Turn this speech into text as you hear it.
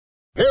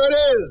Here it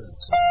is!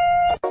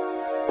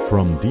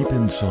 From deep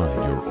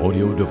inside your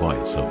audio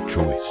device of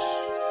choice.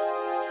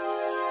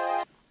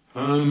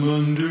 I'm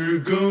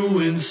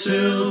undergoing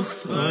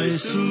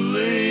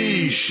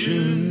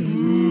self-isolation.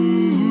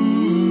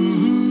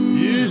 Ooh,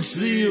 it's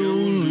the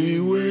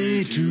only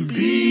way to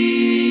be.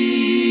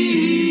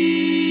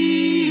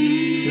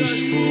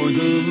 Just for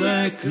the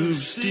lack of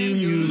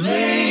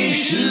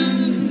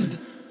stimulation.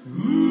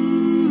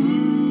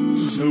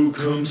 Ooh, so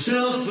come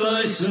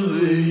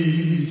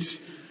self-isolate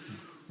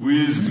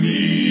with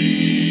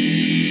me.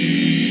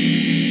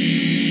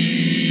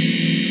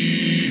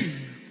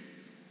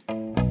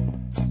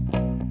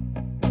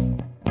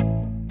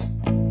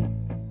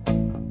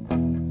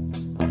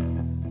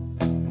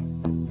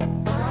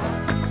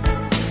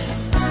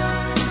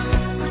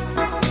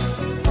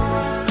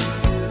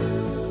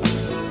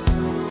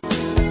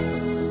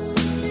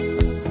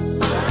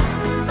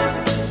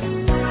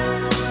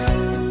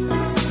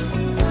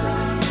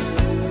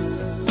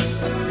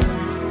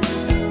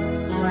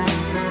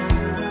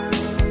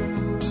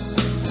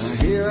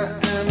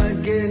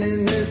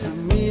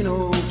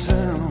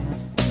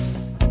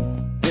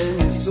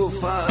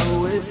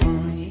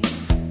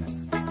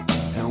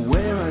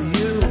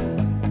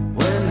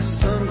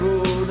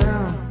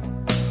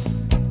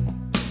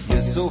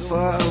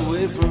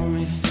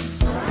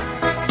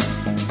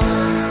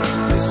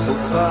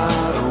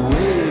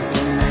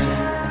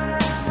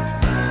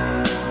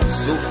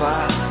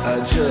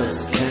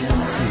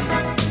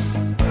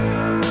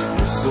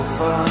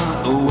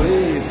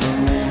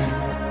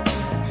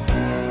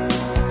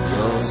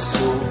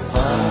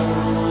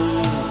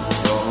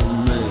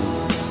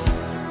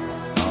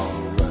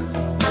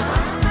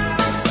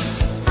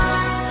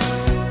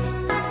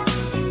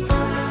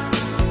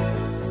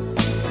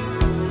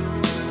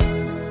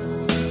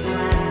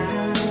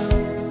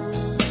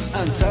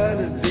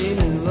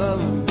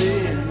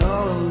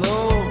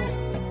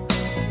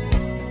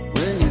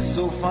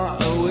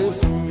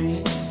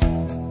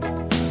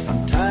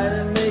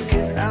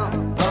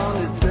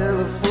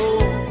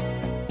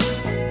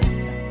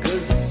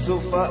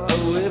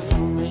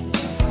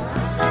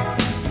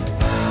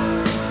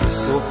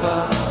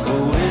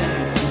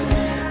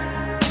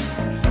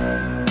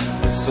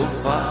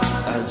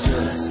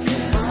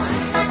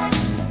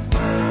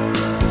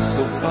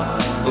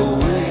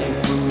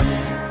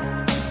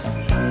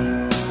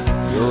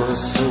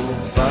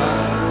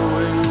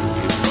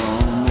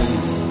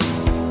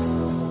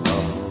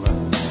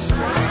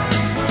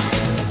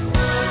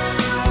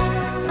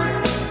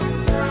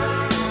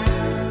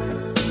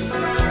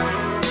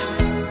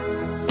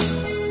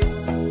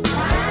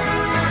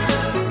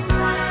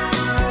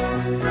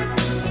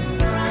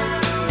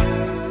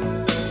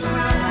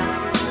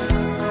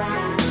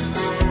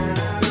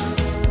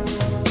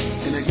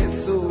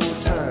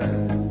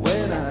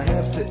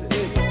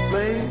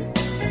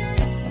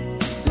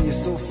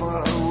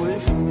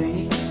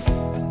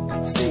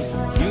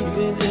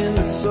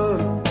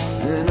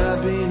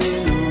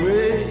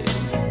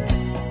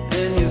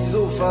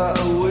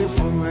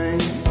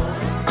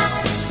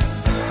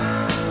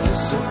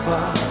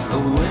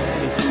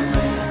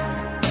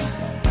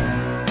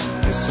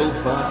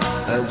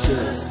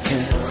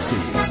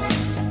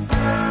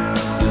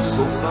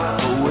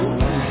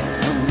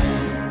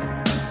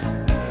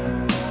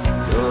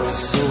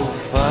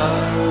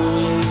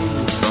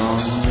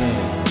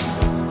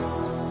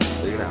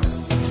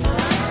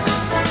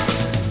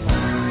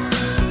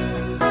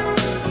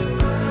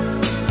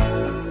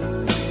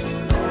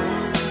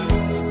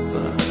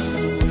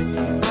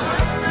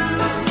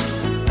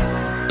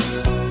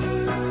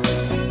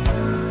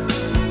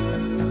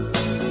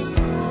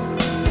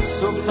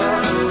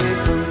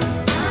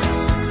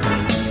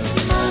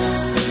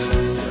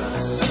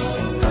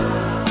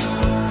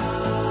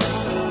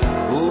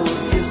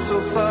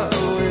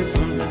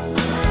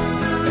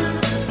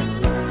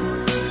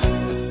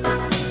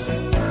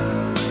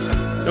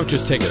 Don't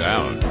just take it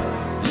out.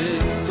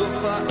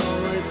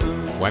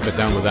 Wipe it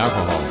down with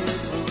alcohol.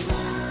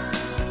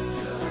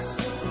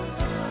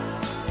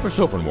 Or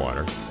soap and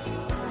water.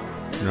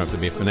 You don't have to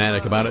be a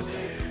fanatic about it.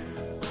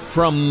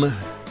 From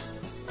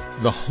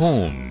the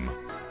home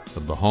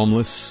of the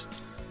homeless,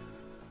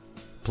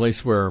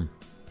 place where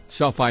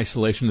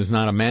self-isolation is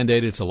not a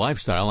mandate, it's a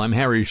lifestyle, I'm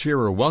Harry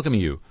Shearer,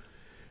 welcoming you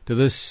to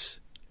this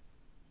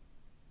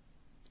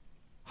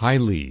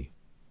highly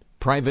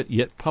private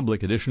yet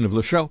public edition of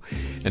the show.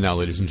 And now,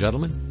 ladies and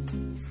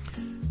gentlemen,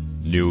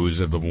 news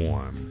of the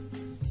warm.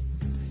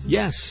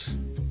 Yes,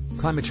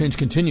 climate change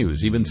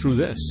continues even through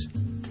this.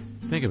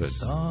 Think of it.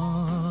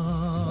 Soft,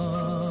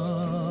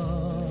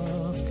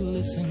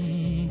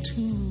 listen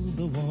to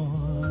the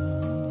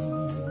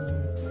warm.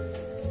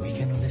 We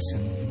can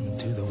listen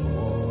to the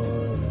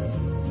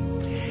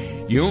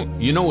warm.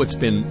 You know what's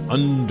been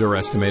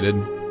underestimated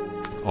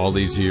all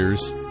these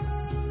years?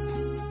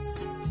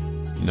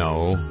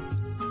 No.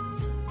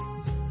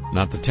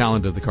 Not the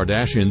talent of the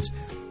Kardashians,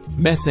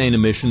 methane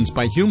emissions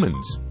by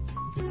humans.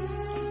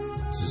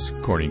 This is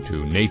according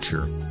to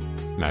Nature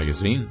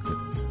magazine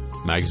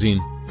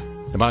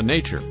about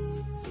nature.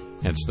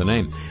 hence the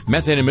name.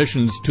 Methane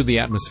emissions to the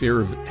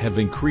atmosphere have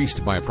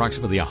increased by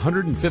approximately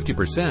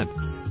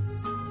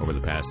 150% over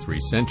the past 3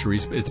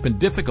 centuries. It's been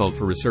difficult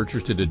for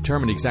researchers to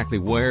determine exactly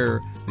where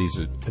these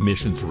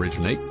emissions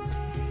originate.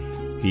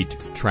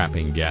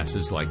 Heat-trapping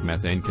gases like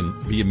methane can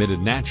be emitted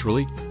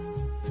naturally,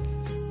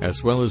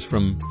 as well as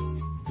from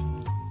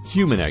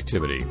human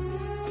activity.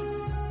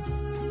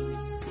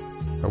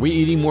 Are we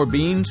eating more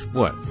beans?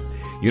 What?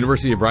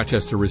 University of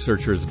Rochester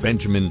researchers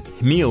Benjamin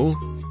Hmiel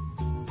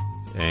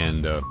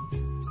and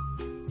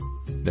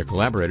their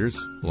collaborators,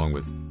 along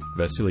with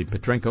Vasily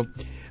Petrenko,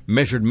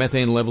 measured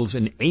methane levels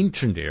in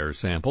ancient air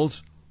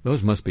samples.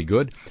 Those must be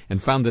good,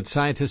 and found that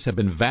scientists have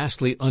been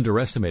vastly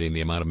underestimating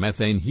the amount of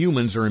methane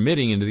humans are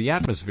emitting into the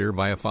atmosphere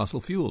via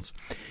fossil fuels.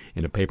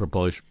 In a paper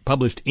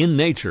published in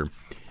Nature,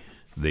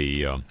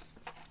 the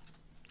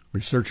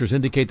researchers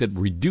indicate that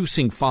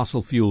reducing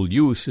fossil fuel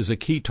use is a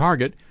key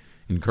target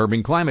in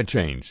curbing climate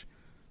change.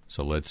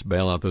 So let's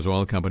bail out those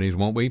oil companies,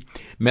 won't we?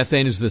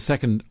 Methane is the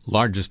second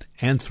largest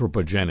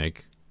anthropogenic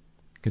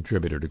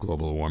contributor to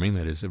global warming,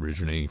 that is,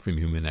 originating from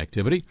human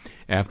activity,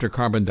 after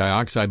carbon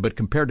dioxide. But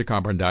compared to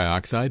carbon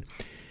dioxide,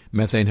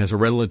 methane has a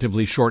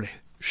relatively short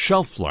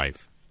shelf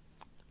life.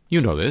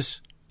 You know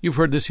this. You've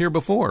heard this here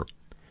before.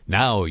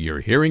 Now you're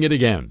hearing it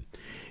again.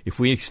 If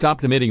we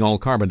stopped emitting all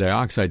carbon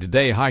dioxide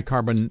today, high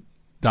carbon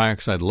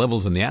dioxide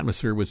levels in the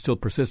atmosphere would still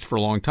persist for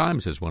a long time,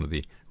 says one of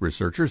the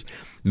researchers.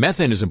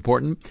 Methane is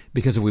important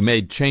because if we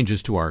made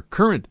changes to our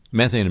current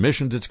methane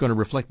emissions, it's going to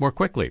reflect more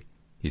quickly,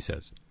 he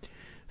says.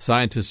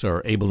 Scientists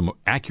are able to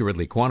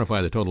accurately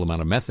quantify the total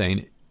amount of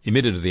methane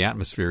emitted to the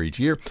atmosphere each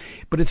year,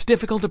 but it's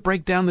difficult to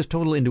break down this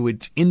total into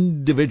its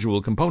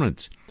individual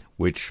components.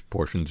 Which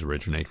portions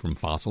originate from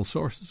fossil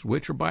sources,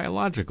 which are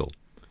biological?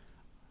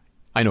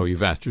 I know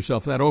you've asked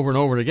yourself that over and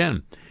over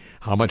again.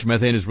 How much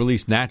methane is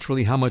released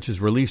naturally? How much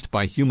is released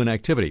by human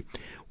activity?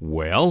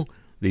 Well,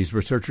 these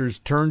researchers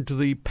turned to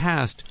the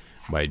past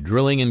by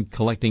drilling and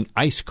collecting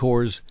ice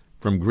cores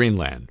from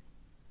Greenland.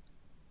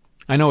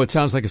 I know it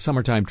sounds like a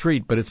summertime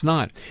treat, but it's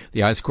not.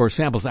 The ice core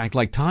samples act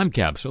like time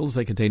capsules.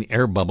 They contain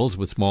air bubbles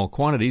with small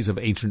quantities of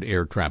ancient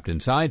air trapped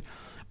inside.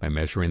 By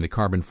measuring the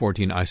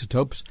carbon-14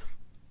 isotopes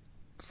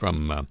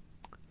from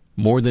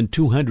more than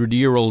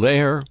 200-year-old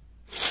air,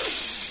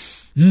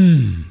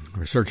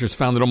 researchers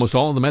found that almost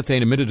all of the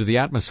methane emitted to the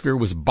atmosphere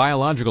was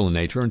biological in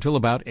nature until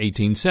about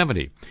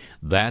 1870.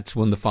 That's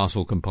when the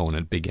fossil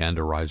component began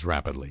to rise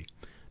rapidly.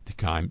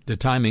 The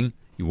timing,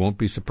 you won't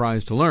be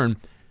surprised to learn,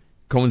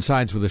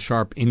 coincides with a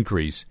sharp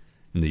increase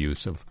in the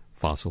use of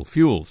fossil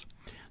fuels.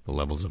 The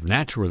levels of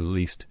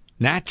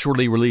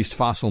naturally released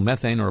fossil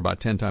methane are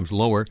about 10 times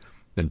lower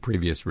than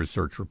previous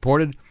research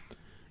reported.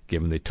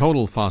 Given the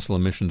total fossil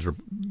emissions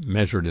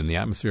measured in the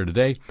atmosphere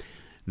today,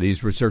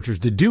 these researchers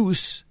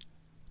deduce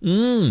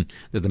that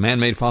the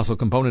man-made fossil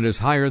component is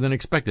higher than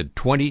expected,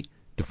 20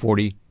 to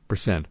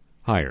 40%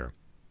 higher.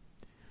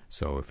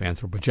 So if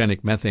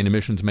anthropogenic methane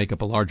emissions make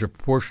up a larger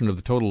proportion of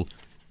the total,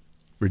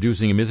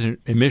 reducing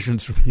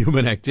emissions from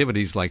human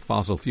activities like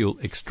fossil fuel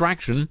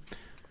extraction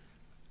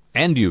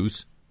and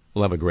use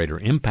will have a greater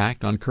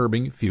impact on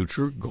curbing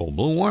future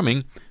global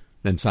warming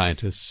than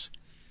scientists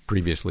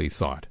previously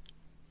thought.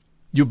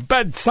 You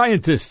bad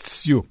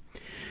scientists, you!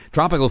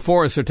 Tropical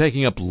forests are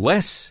taking up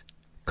less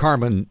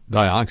carbon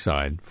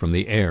dioxide from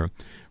the air,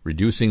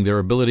 reducing their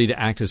ability to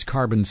act as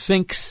carbon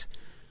sinks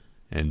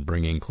and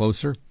bringing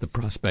closer the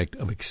prospect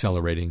of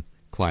accelerating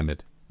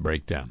climate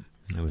breakdown.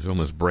 I was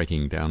almost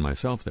breaking down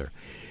myself there.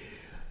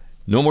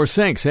 No more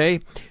sinks, eh?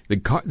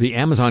 The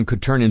Amazon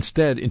could turn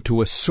instead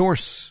into a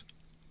source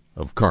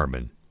of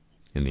carbon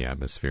in the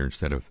atmosphere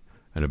instead of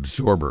an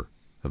absorber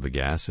of the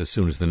gas as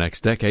soon as the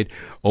next decade,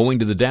 owing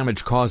to the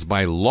damage caused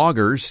by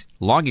loggers,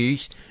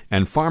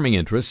 and farming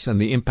interests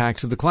and the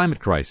impacts of the climate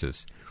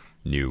crisis,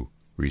 new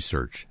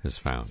research has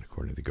found,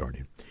 according to The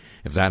Guardian.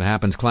 If that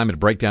happens, climate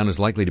breakdown is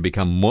likely to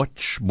become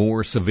much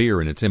more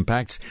severe in its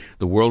impacts.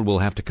 The world will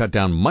have to cut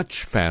down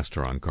much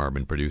faster on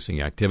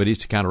carbon-producing activities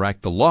to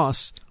counteract the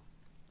loss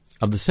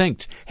of the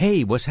sinks.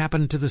 Hey, what's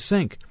happened to the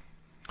sink?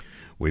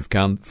 We've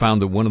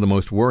found that one of the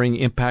most worrying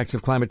impacts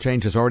of climate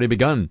change has already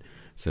begun,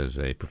 says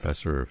a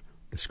professor of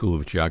the School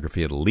of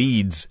Geography at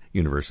Leeds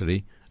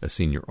University, a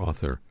senior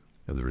author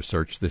of the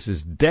research. This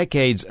is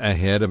decades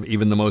ahead of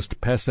even the most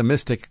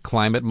pessimistic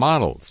climate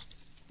models.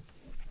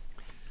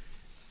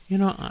 You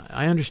know,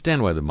 I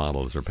understand why the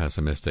models are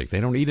pessimistic. They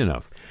don't eat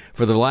enough.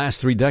 For the last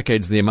 3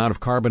 decades, the amount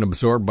of carbon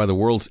absorbed by the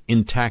world's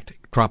intact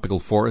tropical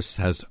forests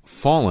has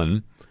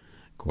fallen,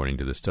 according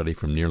to the study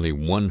from nearly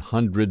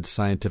 100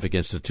 scientific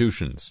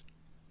institutions.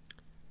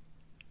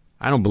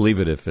 I don't believe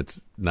it if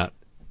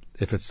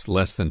it's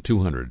less than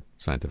 200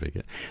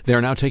 scientific. They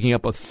are now taking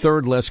up a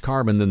third less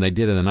carbon than they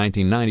did in the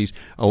 1990s,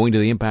 owing to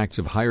the impacts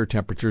of higher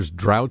temperatures,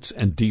 droughts,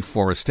 and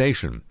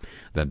deforestation.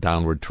 That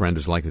downward trend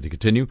is likely to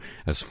continue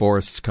as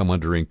forests come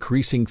under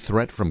increasing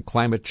threat from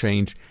climate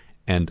change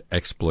and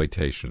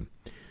exploitation.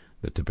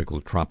 The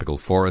typical tropical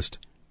forest,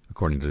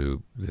 according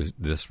to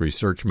this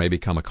research, may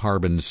become a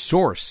carbon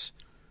source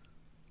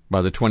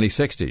by the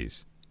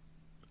 2060s.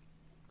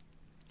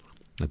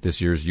 at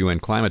this year's UN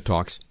climate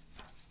talks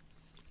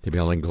to be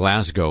held in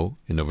Glasgow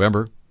in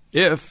November.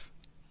 If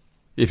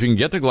you can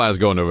get to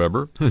Glasgow in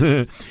November,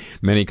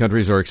 many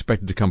countries are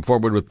expected to come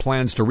forward with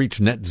plans to reach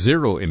net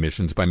zero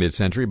emissions by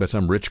mid-century, but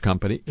some rich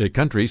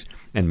countries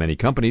and many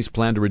companies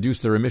plan to reduce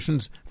their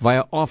emissions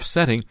via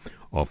offsetting,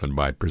 often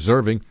by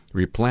preserving,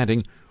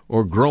 replanting,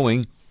 or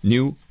growing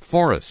new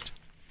forest.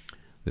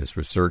 This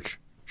research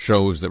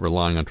shows that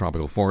relying on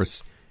tropical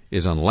forests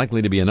is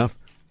unlikely to be enough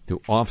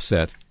to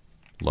offset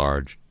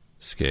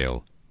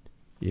large-scale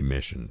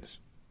emissions.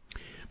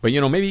 But,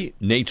 maybe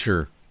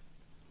nature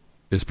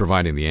is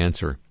providing the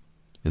answer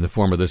in the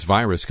form of this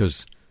virus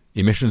because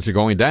emissions are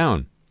going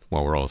down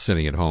while we're all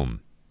sitting at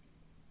home.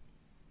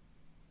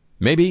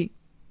 Maybe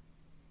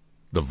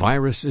the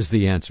virus is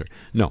the answer.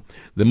 No,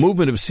 the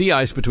movement of sea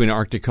ice between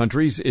Arctic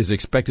countries is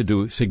expected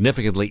to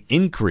significantly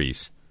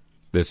increase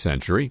this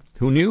century.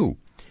 Who knew?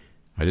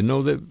 I didn't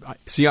know that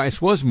sea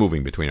ice was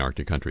moving between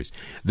Arctic countries.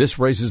 This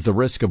raises the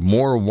risk of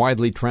more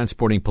widely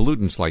transporting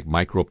pollutants like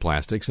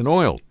microplastics and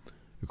oil,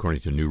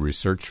 according to new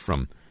research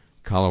from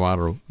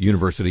Colorado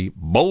University,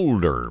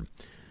 Boulder.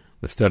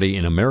 The study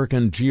in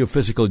American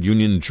Geophysical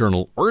Union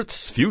journal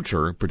Earth's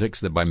Future predicts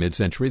that by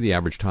mid-century, the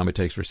average time it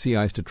takes for sea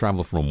ice to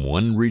travel from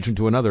one region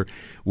to another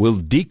will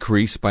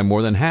decrease by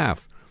more than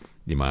half.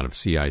 The amount of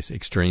sea ice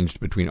exchanged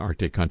between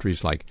Arctic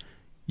countries like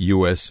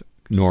U.S.,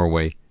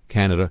 Norway,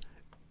 Canada,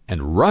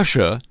 and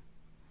Russia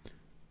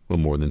will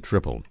more than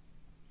triple.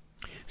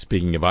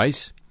 Speaking of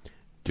ice,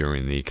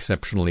 during the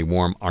exceptionally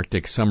warm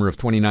Arctic summer of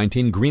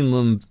 2019,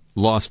 Greenland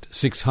lost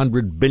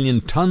 600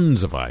 billion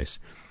tons of ice,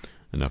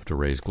 enough to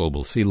raise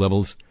global sea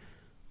levels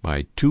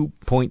by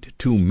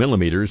 2.2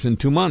 millimeters in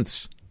 2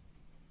 months.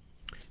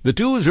 The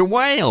twos are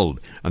wild.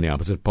 On the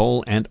opposite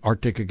pole,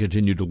 Antarctica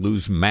continued to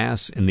lose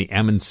mass in the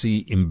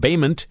Amundsen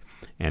embayment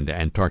and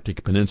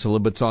Antarctic Peninsula,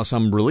 but saw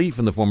some relief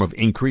in the form of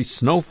increased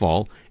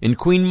snowfall in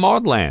Queen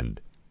Maud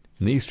Land,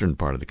 in the eastern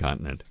part of the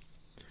continent.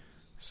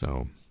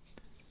 So,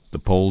 the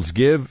poles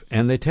give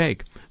and they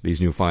take. These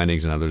new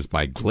findings and others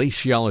by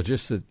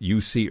glaciologists at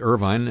UC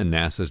Irvine and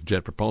NASA's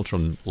Jet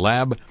Propulsion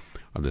Lab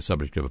are the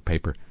subject of a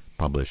paper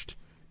published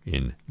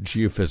in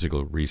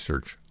Geophysical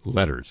Research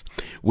Letters.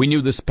 We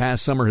knew this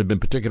past summer had been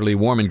particularly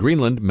warm in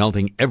Greenland,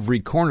 melting every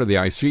corner of the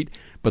ice sheet,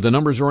 but the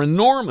numbers are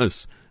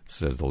enormous,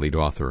 says the lead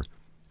author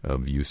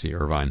of UC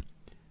Irvine,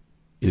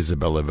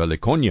 Isabella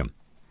Velikonja.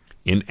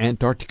 In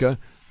Antarctica,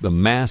 the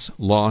mass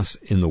loss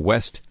in the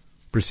west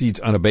proceeds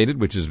unabated,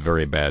 which is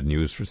very bad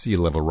news for sea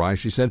level rise,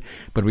 she said,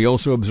 but we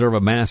also observe a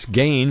mass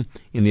gain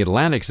in the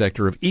Atlantic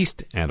sector of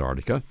East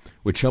Antarctica,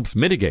 which helps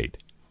mitigate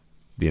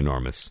the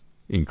enormous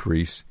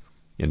increase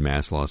in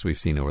mass loss we've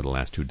seen over the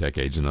last 2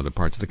 decades in other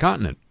parts of the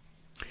continent.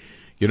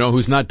 You know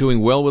who's not doing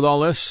well with all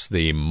this?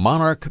 The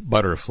monarch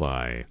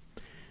butterfly.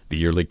 The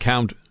yearly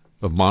count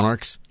of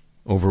monarchs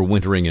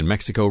overwintering in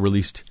Mexico,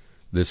 released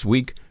this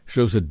week,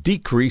 shows a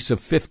decrease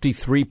of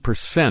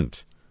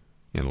 53%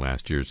 in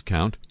last year's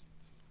count,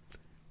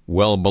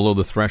 well below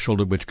the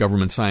threshold at which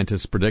government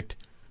scientists predict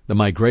the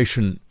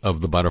migration of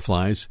the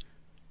butterflies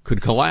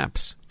could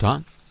collapse.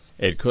 Tom?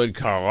 It could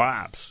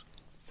collapse.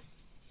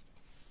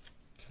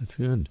 That's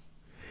good.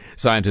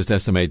 Scientists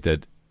estimate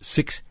that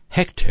 6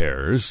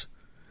 hectares,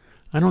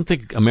 I don't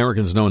think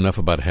Americans know enough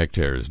about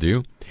hectares, do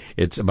you?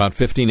 It's about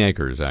 15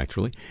 acres,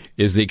 actually,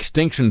 is the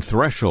extinction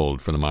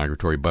threshold for the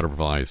migratory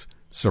butterfly's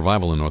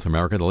survival in North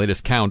America. The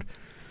latest count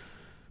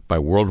by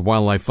World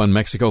Wildlife Fund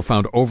Mexico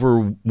found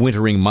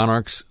overwintering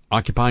monarchs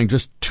occupying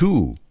just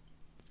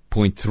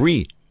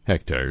 2.3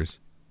 hectares,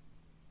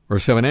 or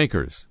 7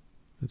 acres.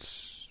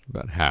 It's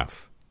about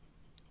half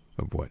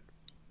of what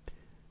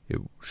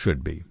it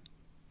should be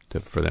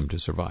for them to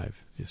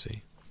survive, you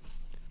see,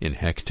 in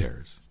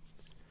hectares.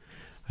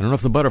 I don't know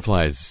if the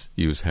butterflies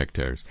use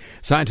hectares.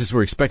 Scientists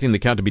were expecting the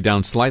count to be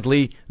down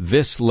slightly.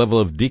 This level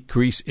of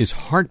decrease is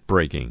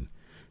heartbreaking,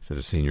 said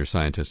a senior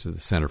scientist at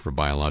the Center for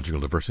Biological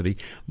Diversity.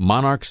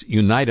 Monarchs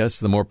unite us.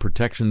 The more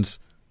protections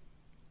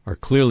are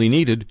clearly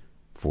needed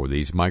for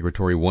these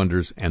migratory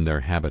wonders and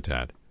their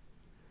habitat,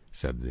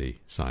 said the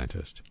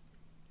scientist.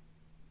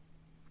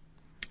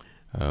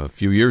 A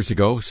few years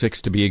ago,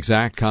 6 to be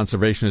exact,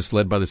 conservationists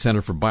led by the Center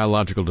for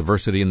Biological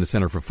Diversity and the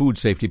Center for Food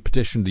Safety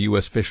petitioned the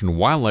U.S. Fish and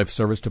Wildlife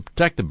Service to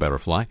protect the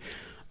butterfly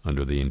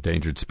under the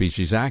Endangered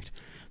Species Act.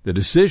 The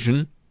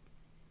decision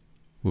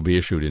will be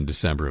issued in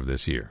December of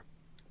this year.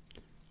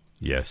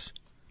 Yes,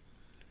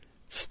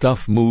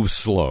 stuff moves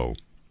slow.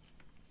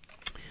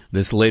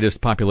 This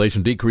latest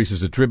population decrease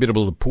is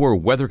attributable to poor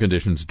weather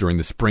conditions during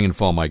the spring and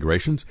fall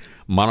migrations.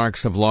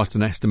 Monarchs have lost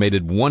an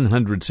estimated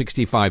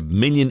 165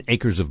 million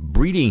acres of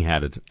breeding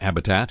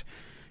habitat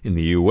in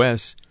the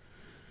U.S.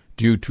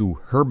 due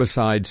to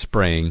herbicide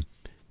spraying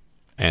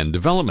and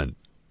development.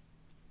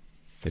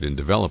 They didn't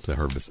develop the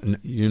herbicide.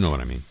 You know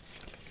what I mean.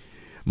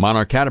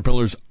 Monarch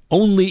caterpillars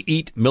only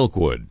eat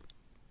milkwood.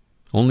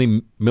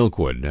 Only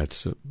milkwood.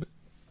 That's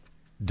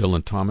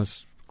Dylan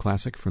Thomas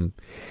classic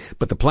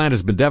but the plant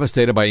has been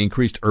devastated by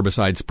increased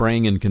herbicide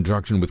spraying in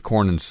conjunction with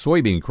corn and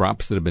soybean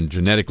crops that have been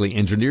genetically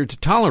engineered to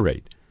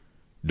tolerate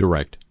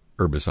direct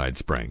herbicide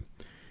spraying.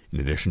 In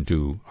addition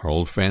to our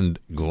old friend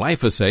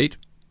glyphosate,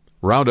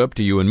 Roundup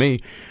to you and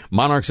me,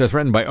 monarchs are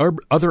threatened by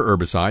other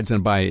herbicides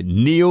and by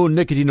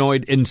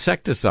neonicotinoid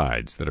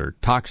insecticides that are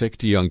toxic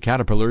to young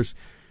caterpillars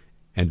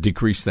and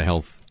decrease the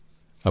health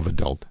of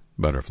adult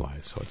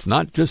butterflies. So it's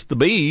not just the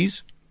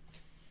bees.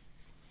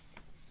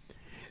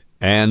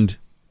 And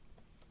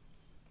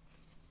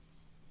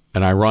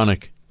an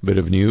ironic bit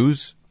of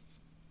news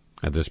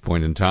at this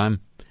point in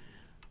time,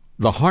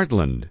 the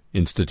Heartland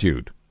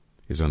Institute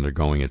is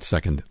undergoing its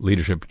second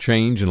leadership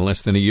change in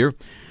less than a year.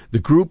 The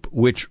group,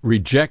 which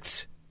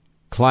rejects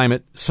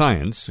climate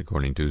science,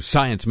 according to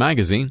Science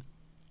magazine,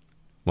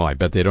 well, I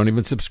bet they don't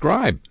even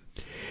subscribe.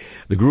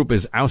 The group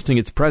is ousting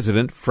its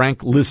president,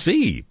 Frank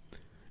Lassie,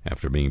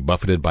 after being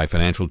buffeted by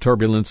financial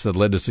turbulence that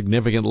led to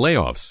significant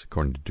layoffs,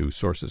 according to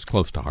sources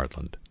close to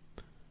Heartland.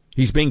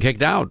 He's being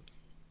kicked out,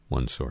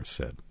 one source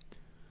said.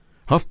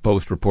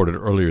 HuffPost reported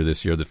earlier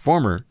this year that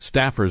former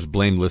staffers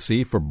blamed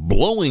Lassie for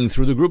blowing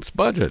through the group's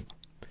budget.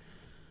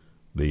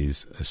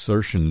 These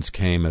assertions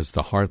came as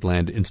the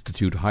Heartland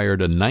Institute hired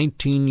a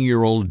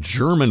 19-year-old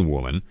German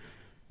woman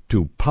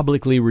to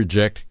publicly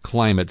reject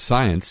climate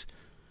science.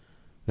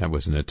 That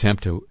was an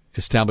attempt to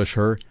establish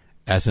her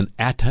as an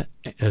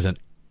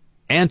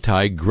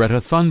anti-Greta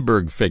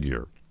Thunberg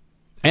figure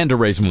and to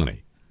raise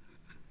money.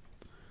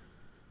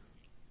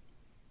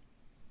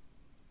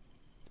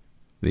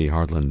 The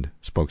Heartland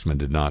spokesman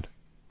did not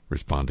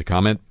respond to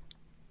comment.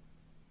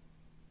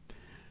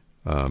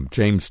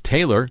 James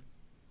Taylor,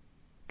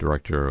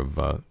 director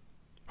of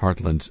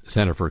Heartland's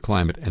Center for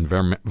Climate and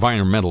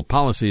Environmental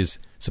Policy, is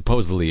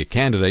supposedly a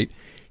candidate.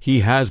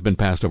 He has been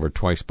passed over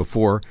twice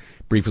before,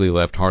 briefly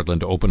left Heartland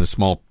to open a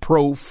small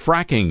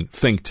pro-fracking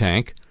think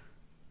tank,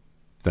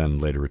 then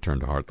later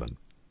returned to Heartland.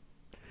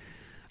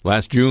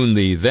 Last June,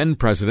 the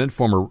then-president,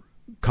 former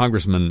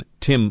Congressman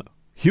Tim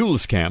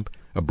Huelskamp,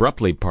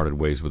 abruptly parted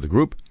ways with the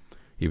group.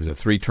 He was a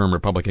three-term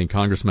Republican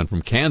congressman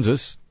from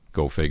Kansas,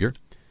 go figure,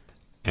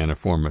 and a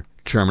former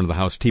chairman of the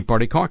House Tea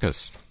Party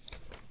caucus.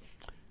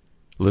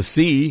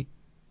 Lassie,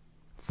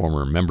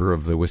 former member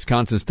of the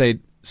Wisconsin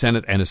State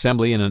Senate and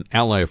Assembly and an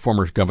ally of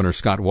former Governor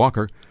Scott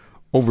Walker,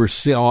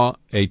 oversaw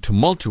a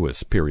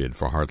tumultuous period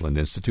for Heartland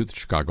Institute. The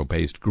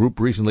Chicago-based group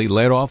recently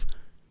laid off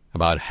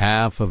about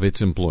half of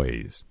its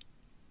employees.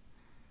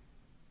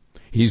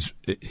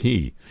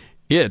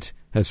 It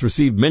has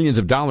received millions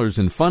of dollars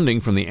in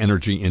funding from the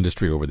energy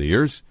industry over the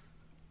years,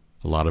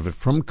 a lot of it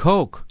from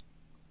Coke.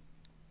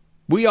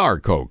 We are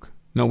Coke.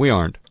 No, we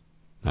aren't.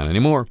 Not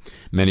anymore.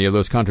 Many of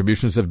those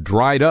contributions have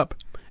dried up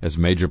as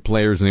major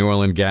players in the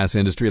oil and gas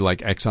industry like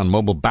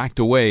ExxonMobil backed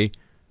away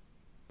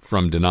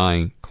from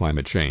denying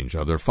climate change.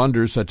 Other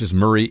funders, such as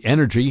Murray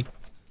Energy,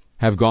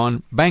 have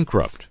gone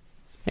bankrupt.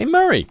 Hey,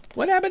 Murray,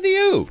 what happened to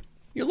you?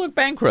 You look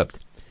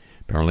bankrupt.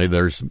 Apparently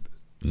there's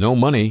no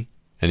money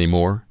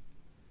anymore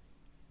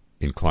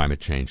in climate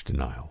change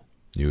denial.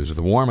 News of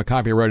the Warm, a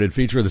copyrighted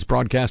feature of this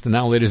broadcast. And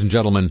now, ladies and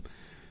gentlemen,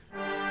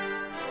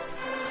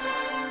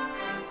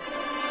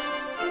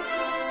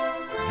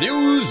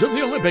 news of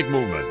the Olympic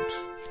movement.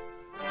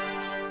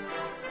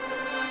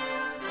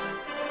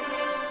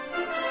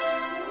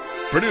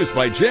 Produced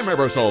by Jim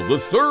Ebersol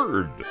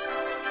III.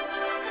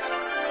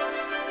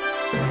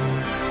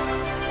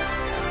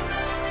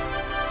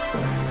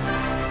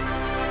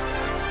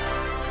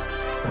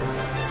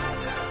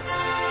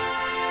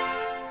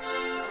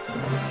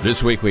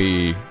 This week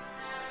we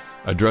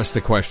addressed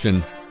the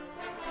question,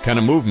 can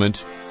a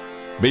movement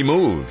be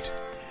moved?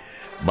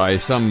 By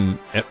some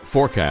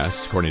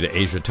forecasts, according to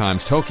Asia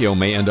Times, Tokyo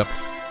may end up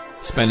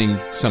spending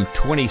some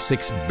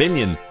 $26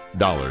 billion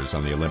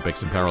on the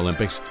Olympics and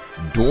Paralympics,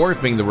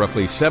 dwarfing the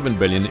roughly $7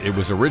 billion it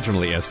was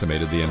originally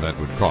estimated the event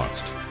would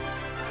cost.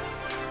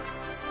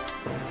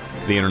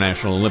 The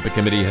International Olympic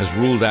Committee has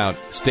ruled out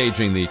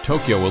staging the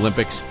Tokyo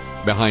Olympics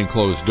behind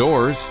closed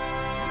doors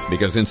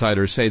because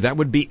insiders say that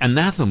would be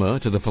anathema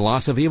to the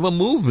philosophy of a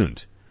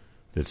movement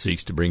that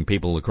seeks to bring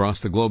people across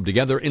the globe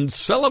together in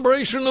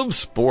celebration of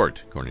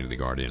sport, according to The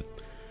Guardian.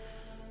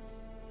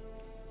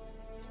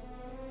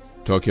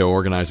 Tokyo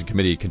Organizing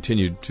Committee and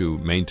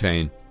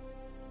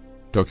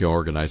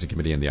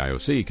the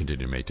IOC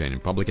continue to maintain in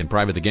public and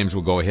private the games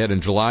will go ahead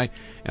in July.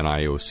 An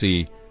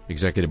IOC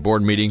executive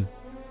board meeting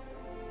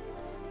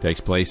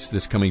takes place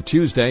this coming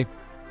Tuesday.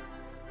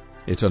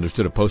 It's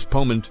understood a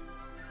postponement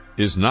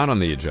is not on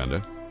the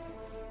agenda.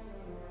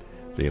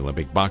 The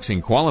Olympic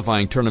boxing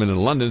qualifying tournament in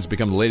London has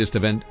become the latest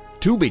event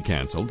to be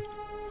canceled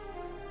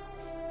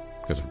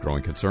because of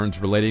growing concerns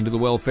relating to the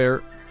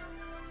welfare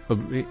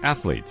of the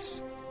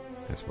athletes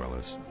as well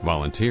as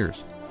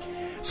volunteers.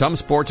 Some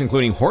sports,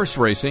 including horse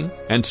racing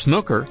and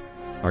snooker,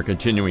 are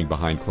continuing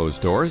behind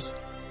closed doors.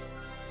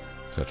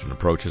 Such an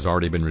approach has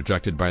already been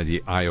rejected by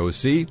the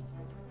IOC.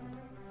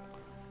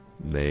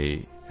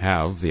 The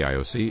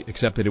IOC,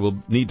 accepted it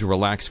will need to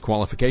relax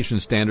qualification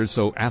standards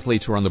so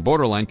athletes who are on the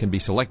borderline can be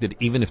selected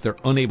even if they're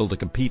unable to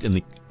compete in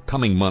the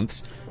coming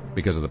months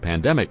because of the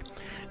pandemic.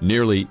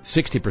 Nearly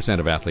 60%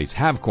 of athletes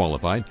have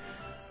qualified,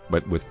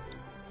 but with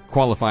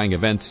qualifying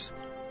events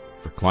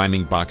For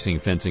climbing, boxing,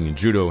 fencing, and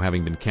judo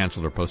having been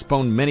canceled or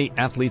postponed, many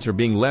athletes are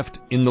being left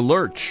in the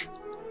lurch.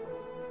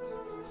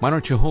 Why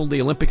don't you hold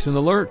the Olympics in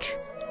the lurch?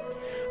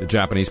 The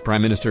Japanese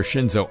Prime Minister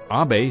Shinzo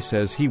Abe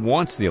says he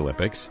wants the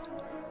Olympics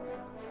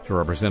to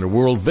represent a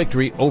world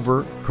victory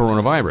over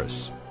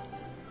coronavirus.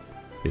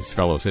 His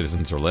fellow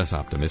citizens are less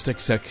optimistic,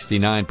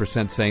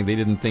 69% saying they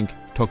didn't think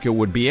Tokyo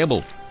would be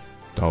able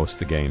to host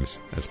the Games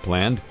as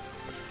planned.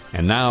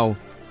 And now,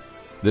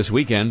 this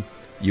weekend,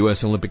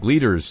 U.S. Olympic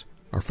leaders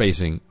are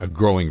facing a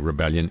growing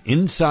rebellion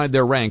inside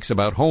their ranks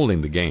about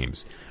holding the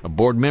Games. A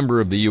board member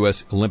of the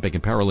U.S. Olympic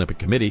and Paralympic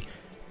Committee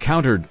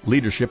countered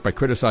leadership by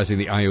criticizing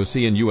the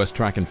IOC, and U.S.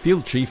 track and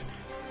field chief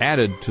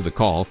added to the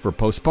call for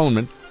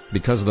postponement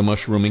because of the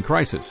mushrooming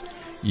crisis.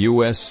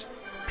 U.S.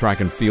 track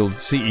and field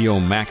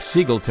CEO Max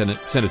Siegel sent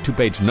a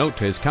 2-page note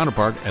to his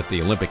counterpart at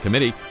the Olympic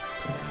Committee,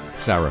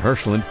 Sarah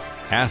Hirschland,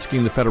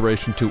 asking the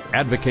federation to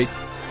advocate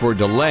for a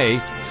delay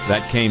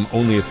that came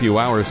only a few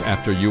hours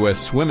after U.S.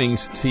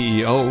 Swimming's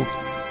CEO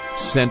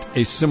sent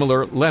a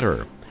similar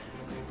letter.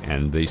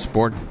 And the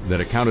sport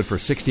that accounted for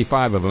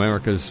 65 of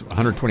America's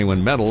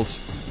 121 medals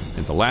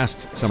in the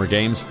last Summer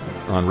Games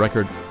are on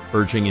record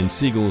urging, in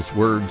Siegel's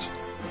words,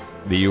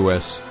 the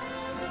U.S.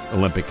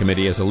 Olympic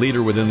Committee as a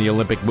leader within the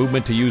Olympic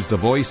movement to use the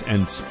voice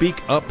and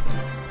speak up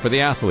for the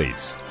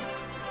athletes.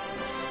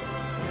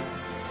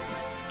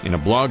 In a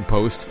blog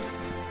post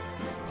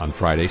on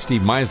Friday,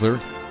 Steve Meisler,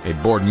 a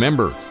board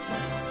member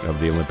of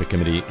the Olympic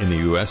Committee in the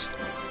U.S.,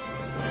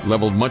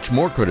 leveled much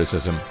more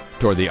criticism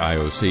toward the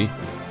IOC.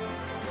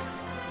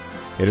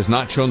 It has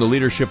not shown the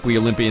leadership we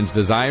Olympians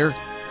desire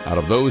out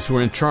of those who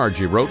are in charge,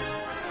 he wrote,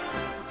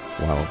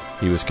 while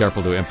he was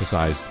careful to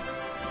emphasize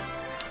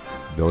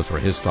those were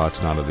his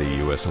thoughts, not of the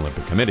U.S.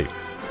 Olympic Committee.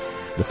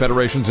 The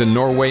federations in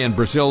Norway and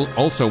Brazil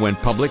also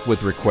went public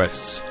with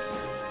requests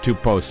to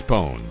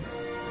postpone.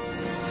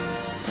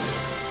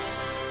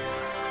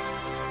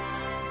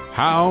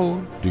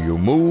 How do you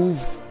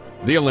move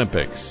the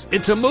Olympics?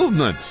 It's a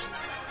movement.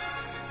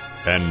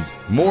 And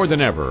more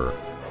than ever,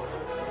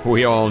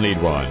 we all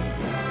need one.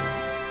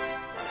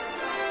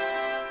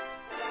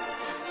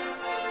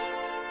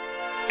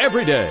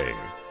 Every day.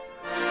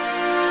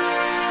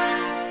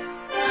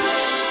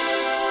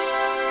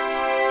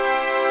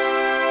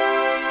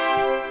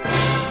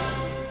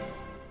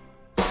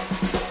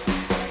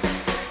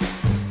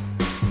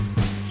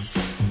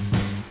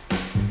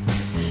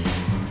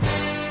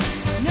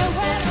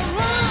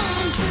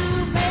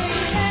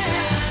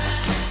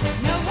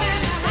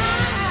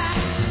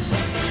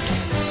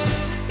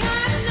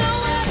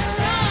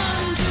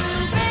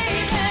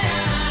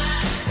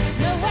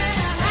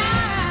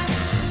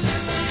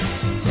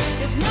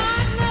 It's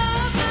not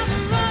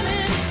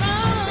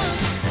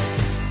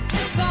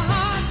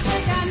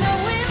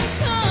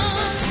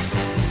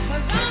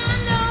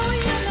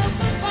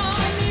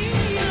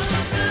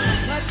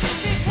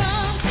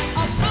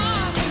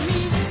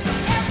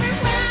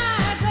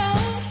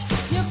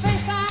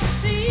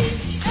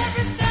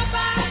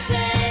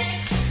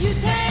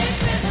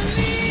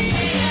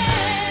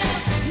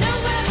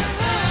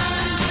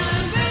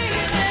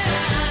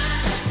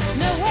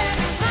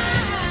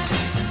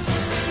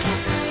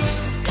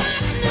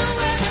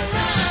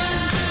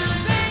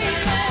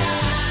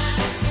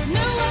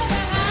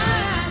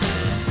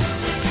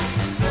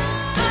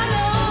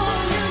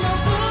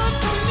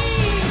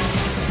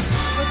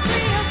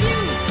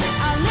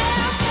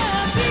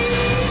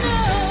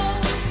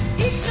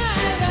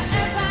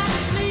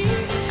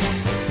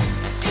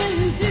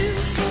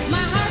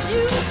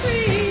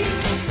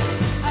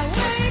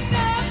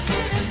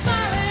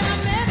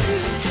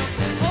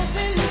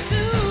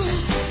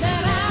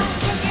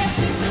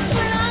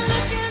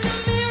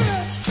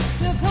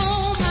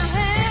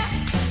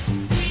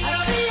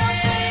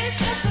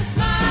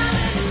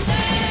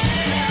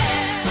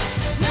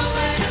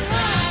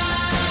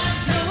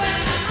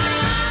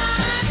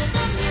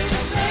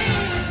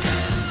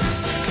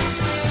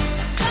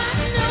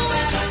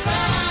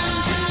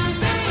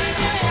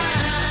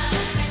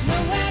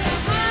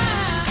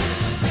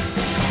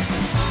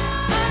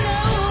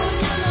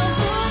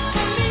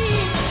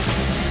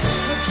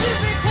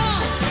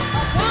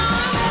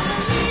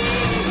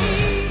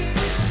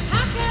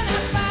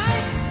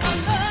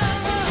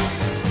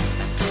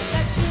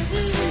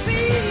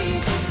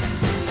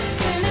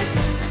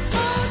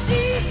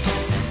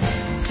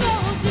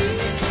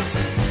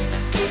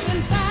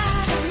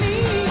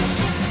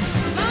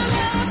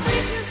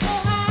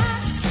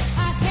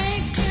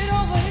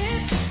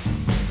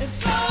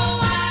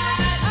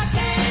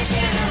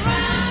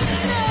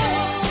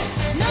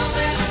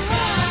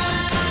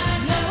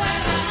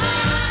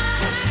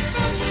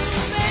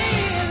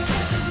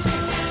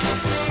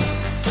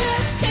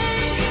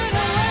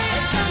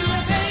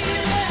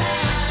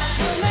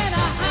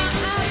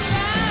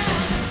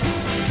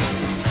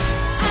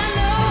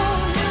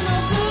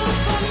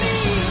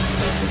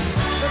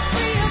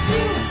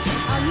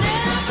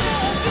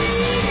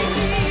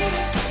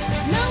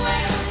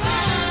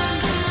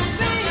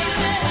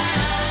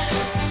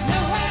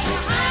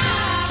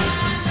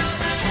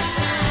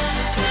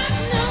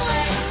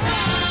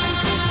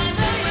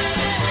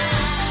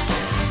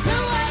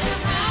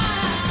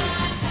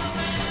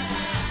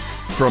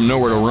from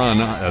Nowhere to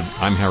Run.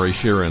 I'm Harry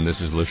Shearer, and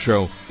this is the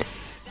show.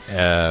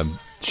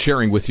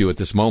 Sharing with you at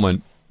this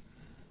moment,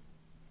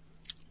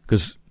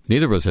 because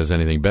neither of us has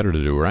anything better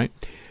to do, right?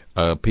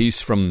 A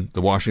piece from the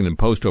Washington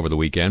Post over the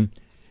weekend.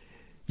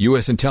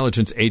 U.S.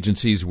 intelligence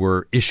agencies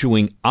were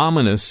issuing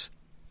ominous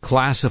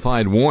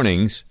classified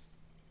warnings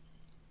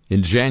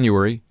in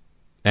January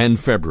and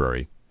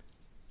February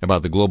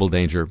about the global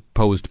danger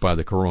posed by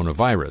the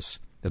coronavirus.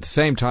 At the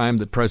same time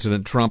that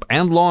President Trump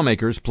and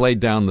lawmakers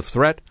played down the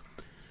threat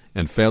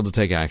and failed to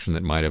take action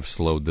that might have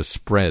slowed the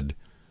spread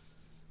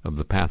of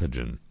the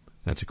pathogen.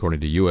 That's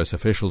according to U.S.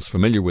 officials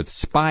familiar with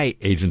spy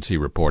agency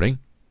reporting.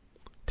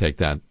 Take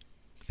that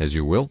as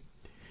you will.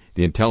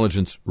 The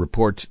intelligence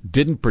reports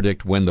didn't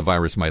predict when the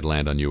virus might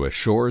land on U.S.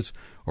 shores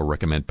or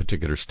recommend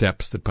particular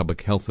steps that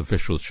public health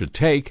officials should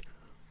take.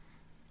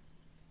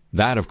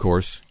 That, of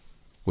course,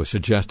 was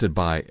suggested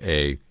by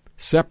a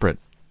separate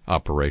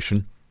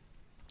operation,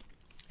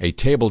 a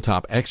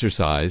tabletop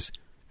exercise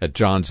at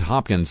Johns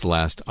Hopkins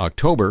last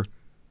October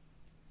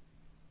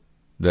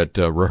that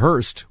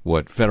rehearsed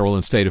what federal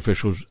and state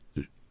officials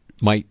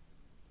might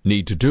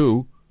need to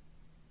do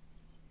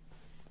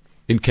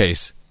in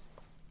case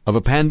of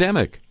a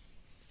pandemic.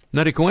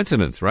 Not a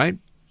coincidence, right?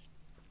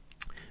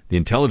 The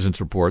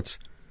intelligence reports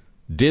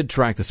did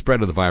track the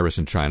spread of the virus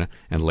in China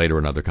and later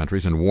in other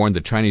countries and warned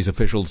that Chinese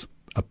officials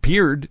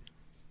appeared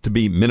to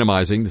be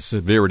minimizing the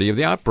severity of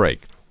the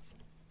outbreak.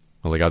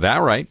 Well, they got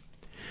that right.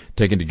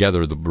 Taken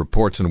together, the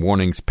reports and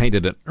warnings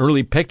painted an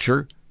early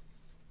picture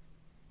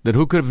that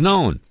who could have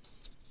known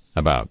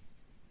about?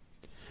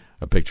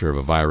 A picture of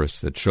a virus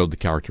that showed the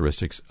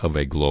characteristics of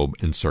a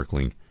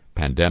globe-encircling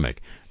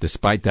pandemic.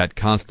 Despite that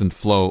constant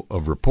flow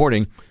of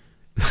reporting,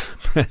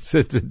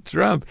 President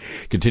Trump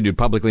continued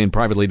publicly and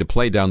privately to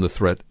play down the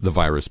threat the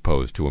virus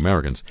posed to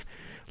Americans.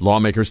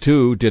 Lawmakers,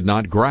 too, did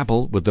not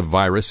grapple with the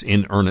virus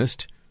in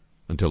earnest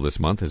until this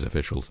month as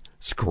officials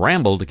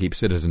scrambled to keep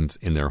citizens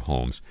in their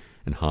homes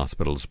and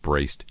hospitals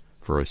braced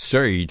for a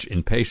surge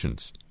in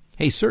patients.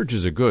 Hey,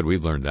 surges are good.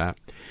 We've learned that.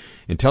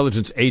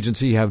 Intelligence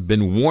agencies have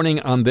been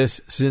warning on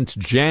this since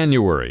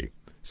January,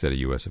 said a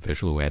U.S.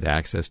 official who had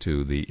access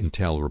to the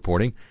intel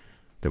reporting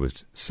that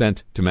was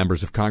sent to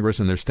members of Congress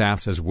and their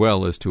staffs as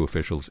well as to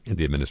officials in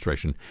the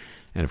administration,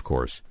 and, of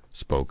course,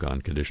 spoke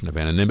on condition of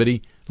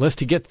anonymity lest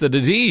he get the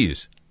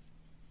disease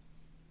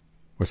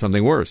or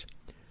something worse.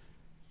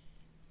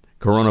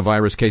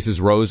 Coronavirus cases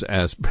rose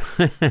as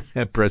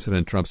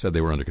President Trump said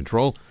they were under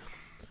control.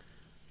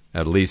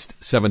 At least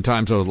 7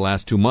 times over the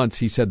last 2 months,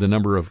 he said the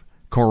number of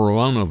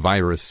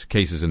coronavirus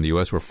cases in the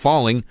U.S. were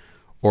falling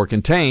or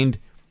contained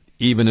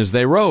even as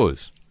they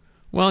rose.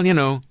 Well, you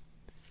know,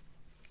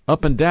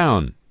 up and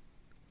down.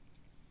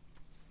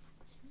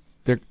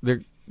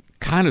 They're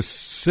kind of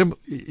similar.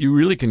 You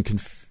really can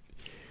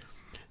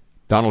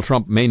Donald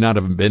Trump may not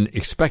have been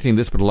expecting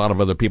this, but a lot of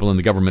other people in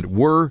the government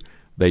were.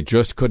 They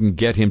just couldn't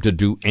get him to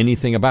do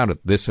anything about it.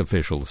 This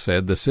official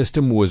said the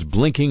system was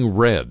blinking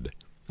red,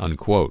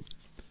 unquote.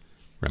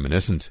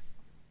 Reminiscent,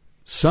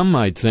 some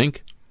might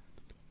think,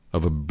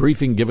 of a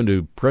briefing given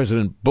to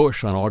President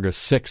Bush on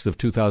August 6th of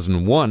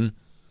 2001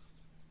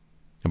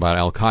 about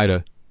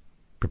al-Qaeda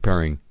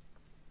preparing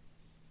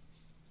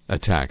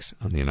attacks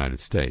on the United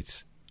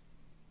States.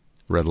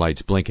 Red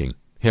lights blinking,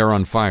 hair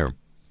on fire.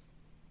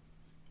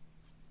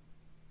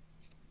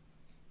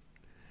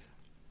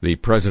 The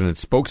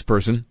president's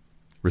spokesperson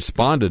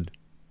responded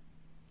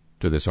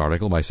to this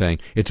article by saying,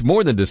 "It's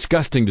more than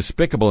disgusting,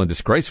 despicable, and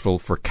disgraceful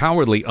for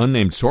cowardly,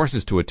 unnamed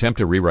sources to attempt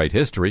to rewrite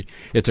history.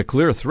 It's a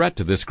clear threat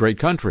to this great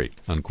country,"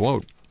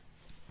 unquote.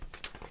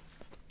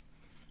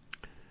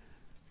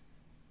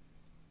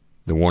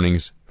 The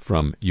warnings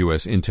from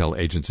U.S. intel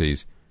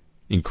agencies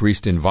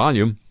increased in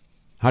volume.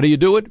 How do you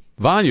do it?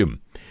 Volume.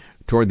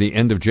 Toward the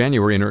end of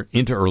January and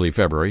into early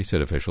February,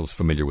 said officials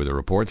familiar with the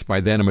reports.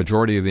 By then, a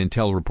majority of the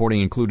intel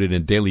reporting included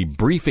in daily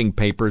briefing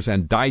papers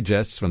and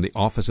digests from the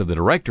Office of the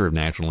Director of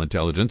National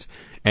Intelligence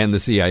and the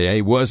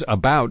CIA was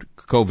about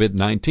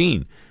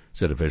COVID-19,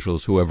 said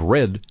officials who have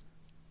read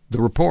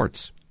the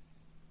reports.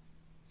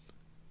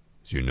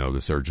 As you know, the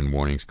surge in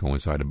warnings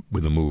coincided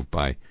with a move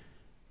by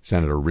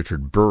Senator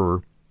Richard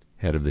Burr,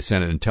 head of the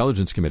Senate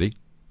Intelligence Committee,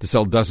 to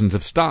sell dozens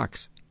of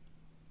stocks.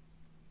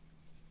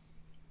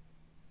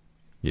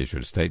 He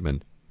issued a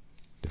statement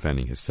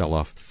defending his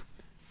sell-off,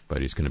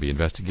 but he's going to be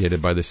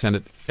investigated by the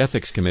Senate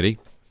Ethics Committee,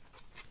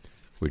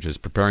 which is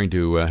preparing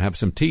to have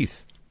some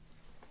teeth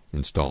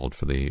installed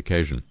for the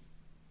occasion.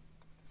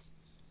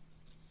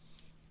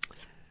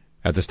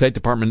 At the State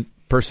Department,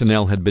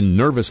 personnel had been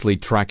nervously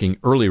tracking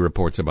early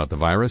reports about the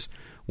virus.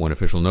 One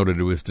official noted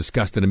it was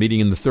discussed in a meeting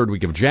in the third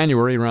week of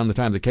January, around the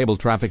time the cable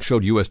traffic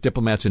showed U.S.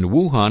 diplomats in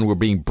Wuhan were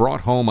being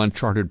brought home on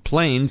chartered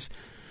planes,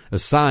 a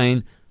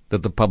sign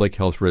that the public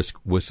health risk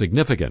was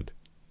significant.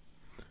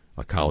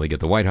 A colleague at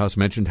the White House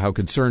mentioned how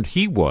concerned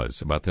he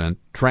was about the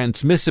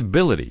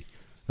transmissibility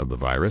of the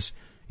virus.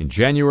 In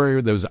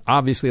January, there was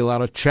obviously a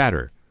lot of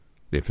chatter,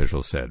 the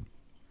official said.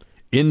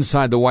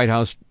 Inside the White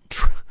House,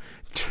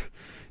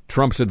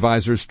 Trump's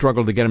advisors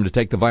struggled to get him to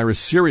take the virus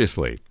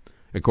seriously.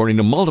 according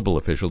to multiple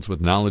officials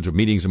with knowledge of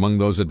meetings among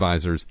those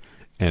advisors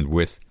and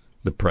with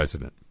the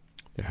president.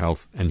 The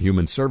Health and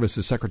Human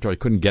Services Secretary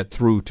couldn't get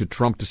through to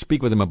Trump to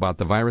speak with him about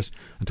the virus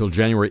until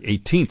January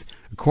 18th,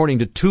 according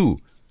to two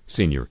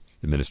senior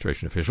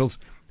administration officials.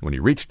 When he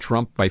reached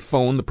Trump by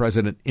phone, the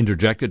president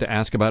interjected to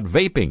ask about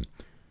vaping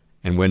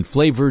and when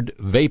flavored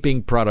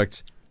vaping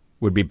products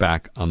would be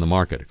back on the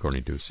market,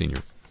 according to a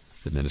senior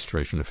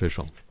administration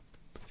official.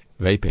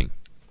 Vaping,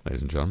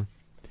 ladies and gentlemen.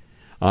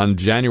 On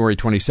January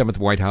 27th,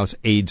 White House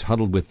aides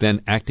huddled with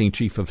then acting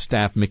Chief of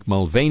Staff Mick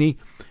Mulvaney,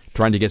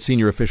 trying to get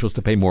senior officials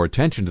to pay more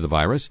attention to the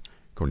virus,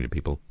 according to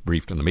people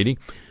briefed on the meeting.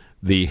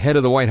 The head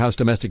of the White House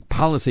Domestic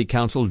Policy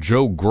Council,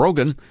 Joe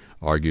Grogan,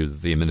 argued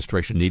that the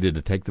administration needed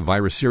to take the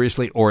virus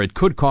seriously or it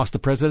could cost the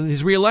president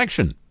his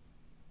re-election,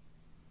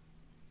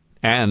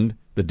 and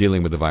that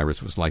dealing with the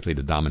virus was likely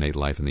to dominate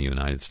life in the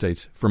United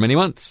States for many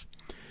months.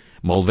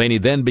 Mulvaney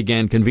then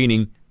began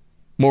convening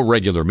more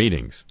regular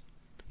meetings.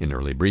 In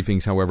early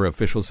briefings, however,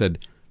 officials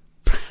said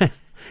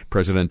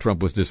President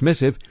Trump was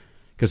dismissive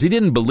because he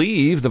didn't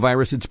believe the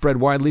virus had spread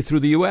widely through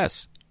the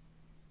U.S.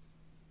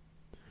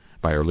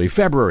 By early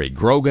February,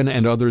 Grogan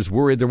and others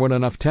worried there weren't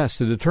enough tests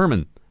to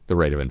determine the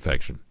rate of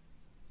infection.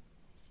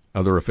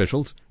 Other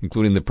officials,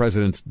 including the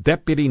president's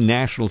deputy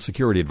national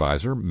security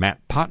advisor,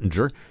 Matt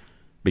Pottinger,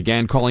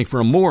 began calling for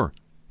a more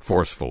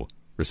forceful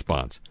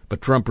response.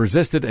 But Trump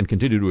resisted and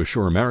continued to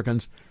assure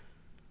Americans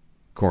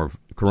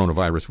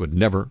coronavirus would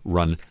never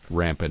run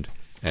rampant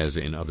as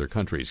in other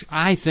countries.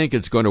 I think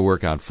it's going to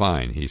work out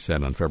fine, he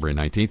said on February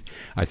 19th.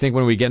 I think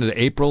when we get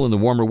into April and the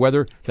warmer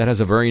weather, that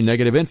has a very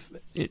negative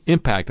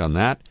impact on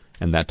that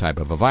and that type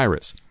of a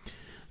virus.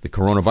 The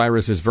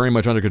coronavirus is very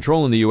much under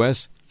control in the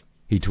U.S.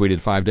 He tweeted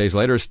 5 days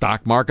later,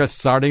 stock market's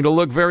starting to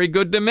look very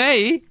good to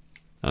me,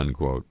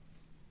 unquote.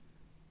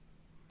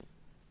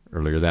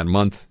 Earlier that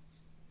month,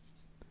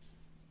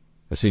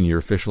 a senior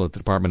official at the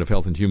Department of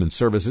Health and Human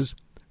Services,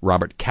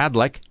 Robert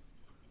Kadlec,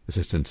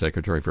 Assistant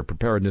Secretary for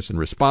Preparedness and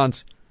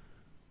Response,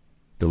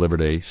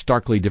 delivered a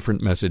starkly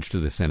different message to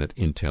the Senate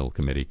Intel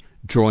Committee,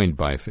 joined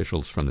by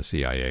officials from the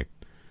CIA.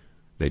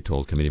 They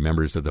told committee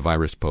members that the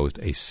virus posed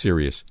a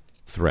serious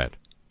threat.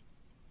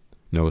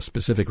 No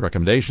specific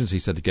recommendations, he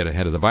said, to get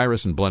ahead of the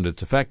virus and blunt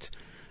its effects.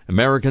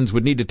 Americans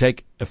would need to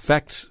take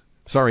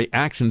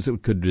actions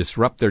that could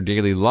disrupt their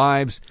daily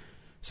lives,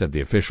 said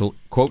the official.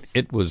 Quote,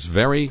 it was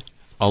very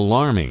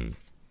alarming,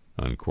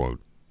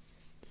 unquote.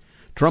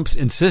 Trump's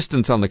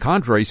insistence on the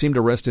contrary seemed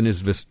to rest in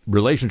his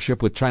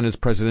relationship with China's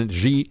President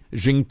Xi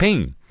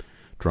Jinping.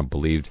 Trump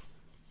believed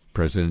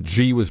President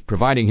Xi was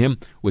providing him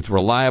with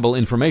reliable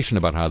information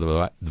about how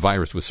the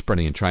virus was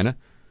spreading in China,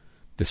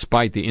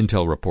 despite the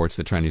intel reports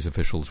that Chinese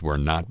officials were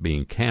not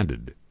being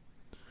candid.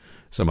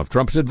 Some of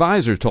Trump's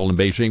advisors told him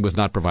Beijing was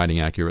not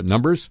providing accurate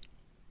numbers.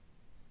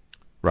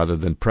 Rather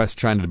than press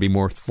China to be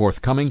more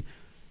forthcoming,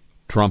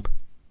 Trump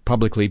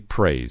publicly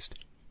praised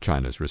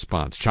China's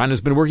response.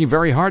 China's been working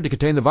very hard to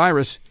contain the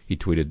virus, he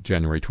tweeted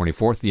January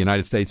 24th. The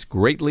United States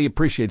greatly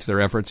appreciates their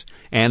efforts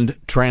and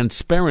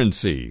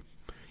transparency.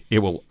 It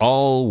will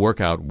all work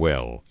out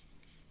well,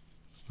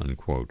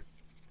 unquote.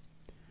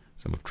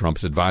 Some of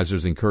Trump's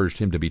advisors encouraged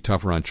him to be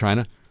tougher on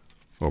China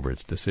over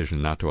its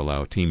decision not to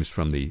allow teams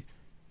from the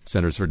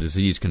Centers for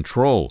Disease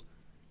Control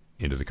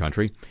into the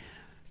country.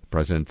 The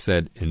president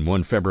said in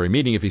one February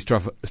meeting if he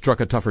struck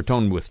a tougher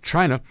tone with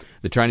China,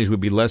 the Chinese would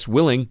be less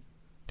willing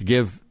to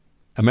give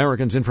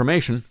Americans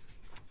information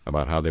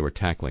about how they were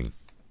tackling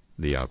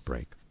the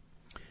outbreak.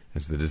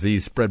 As the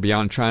disease spread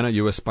beyond China,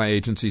 U.S. spy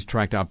agencies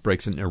tracked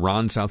outbreaks in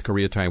Iran, South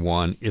Korea,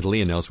 Taiwan,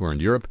 Italy, and elsewhere in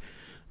Europe.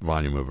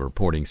 Volume of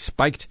reporting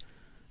spiked.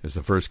 As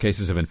the first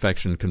cases of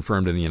infection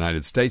confirmed in the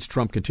United States,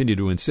 Trump continued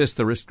to insist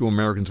the risk to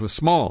Americans was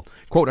small.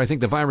 Quote, I think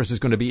the virus it's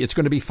going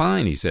to be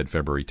fine, he said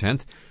February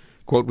 10th.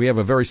 Quote, we have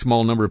a very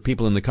small number of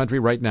people in the country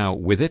right now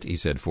with it, he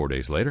said 4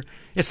 days later.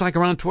 It's like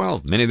around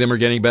 12. Many of them are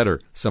getting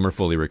better. Some are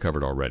fully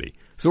recovered already.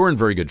 So we're in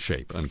very good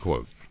shape,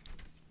 unquote.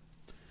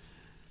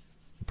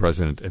 The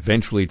president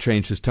eventually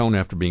changed his tone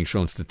after being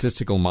shown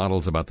statistical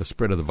models about the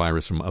spread of the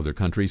virus from other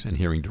countries and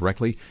hearing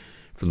directly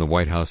from the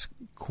White House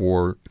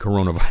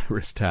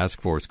Coronavirus Task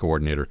Force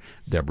Coordinator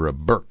Deborah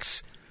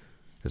Birx,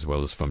 as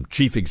well as from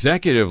Chief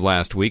Executive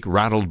last week,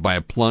 rattled by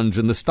a plunge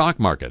in the stock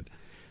market,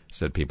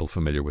 said people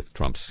familiar with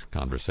Trump's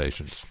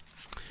conversations.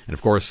 And,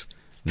 of course,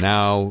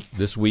 now,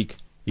 this week,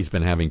 he's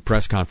been having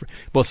press conferences.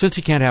 Well, since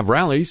he can't have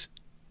rallies,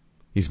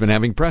 he's been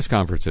having press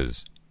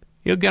conferences.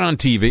 He'll get on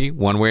TV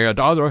one way or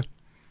the other.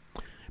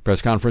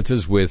 Press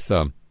conferences with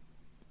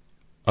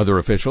other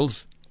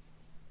officials,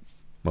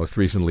 most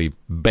recently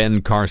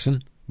Ben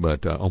Carson,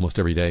 but almost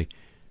every day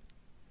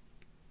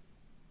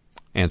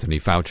Anthony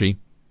Fauci,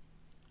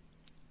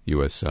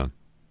 U.S.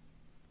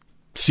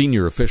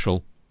 Senior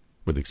official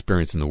with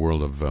experience in the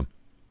world of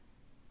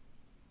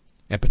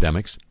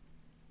epidemics,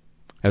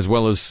 as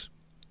well as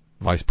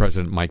Vice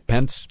President Mike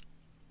Pence,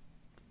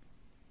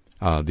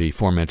 the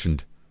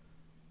aforementioned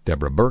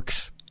Deborah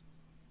Birx,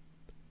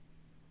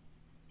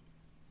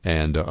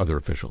 and other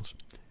officials.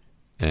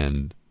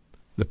 And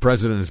the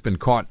president has been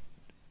caught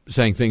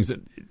saying things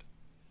that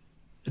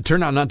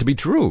turned out not to be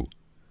true.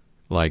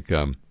 Like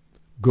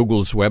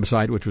Google's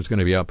website, which was going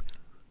to be up,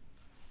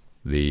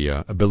 the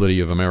ability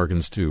of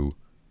Americans to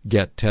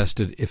get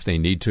tested if they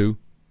need to.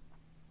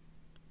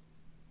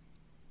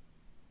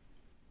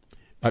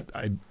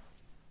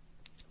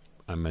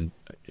 I'm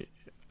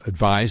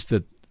advised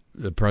that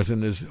the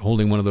president is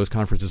holding one of those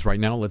conferences right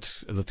now.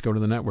 Let's go to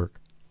the network.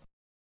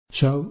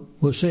 So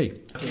we'll see.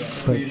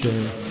 But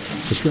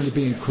it's going to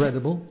be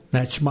incredible.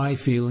 That's my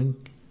feeling.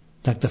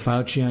 Dr.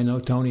 Fauci, I know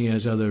Tony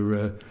has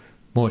other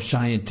more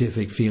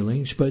scientific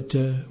feelings, but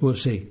we'll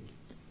see.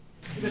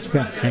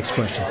 Yeah, next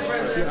question.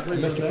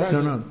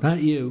 No,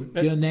 not you.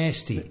 You're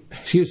nasty.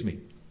 Excuse me.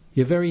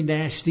 You're very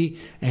nasty,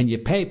 and your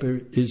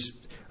paper is...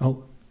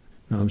 Oh,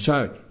 no, I'm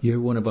sorry. You're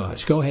one of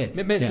ours. Go ahead.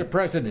 Mr.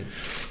 President,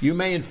 you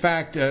may in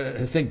fact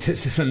think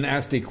this is a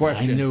nasty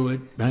question. I knew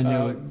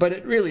it. But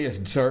it really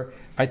isn't, sir.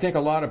 I think a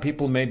lot of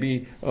people may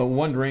be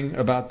wondering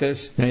about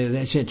this.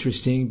 That's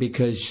interesting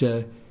because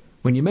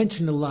when you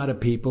mention a lot of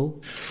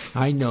people,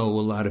 I know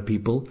a lot of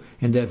people,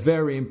 and they're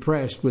very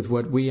impressed with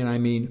what we, and I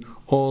mean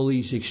all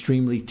these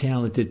extremely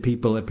talented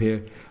people up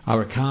here,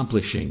 are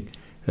accomplishing,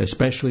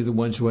 especially the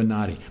ones who are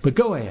naughty. But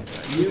go ahead.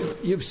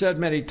 You've said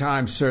many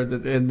times, sir,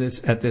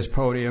 that at this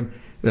podium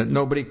that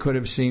nobody could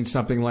have seen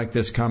something like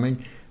this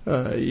coming.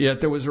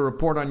 Yet there was a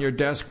report on your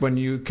desk when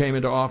you came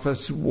into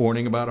office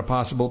warning about a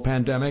possible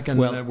pandemic,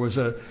 and there was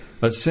a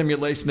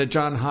simulation at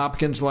Johns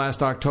Hopkins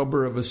last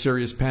October of a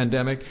serious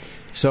pandemic.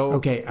 So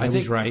okay, I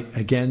was right.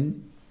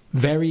 Again,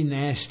 very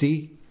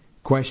nasty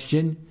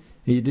question.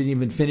 You didn't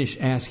even finish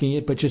asking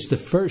it, but just the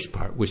first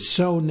part was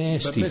so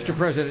nasty. But, Mr.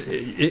 President,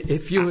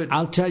 if you had...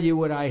 I'll tell you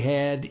what I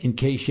had in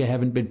case you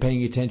haven't been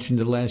paying attention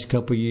to the last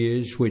couple of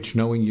years, which,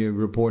 knowing your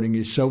reporting,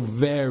 is so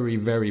very,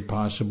 very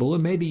possible. Or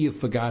maybe you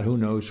forgot. Who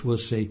knows? We'll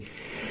see.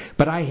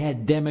 But I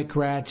had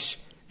Democrats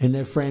and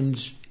their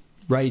friends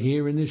right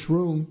here in this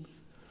room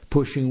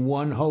pushing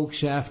one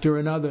hoax after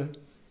another.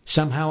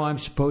 Somehow I'm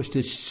supposed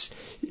to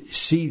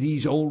see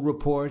these old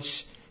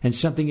reports and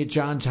something at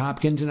Johns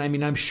Hopkins, and I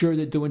mean, I'm sure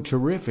they're doing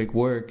terrific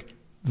work,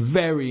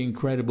 very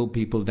incredible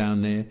people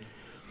down there,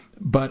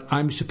 but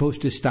I'm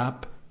supposed to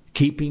stop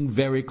keeping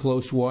very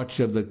close watch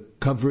of the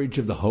coverage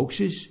of the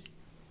hoaxes?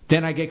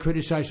 Then I get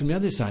criticized from the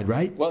other side,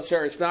 right? Well,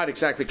 sir, it's not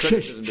exactly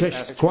criticism.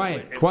 Shush,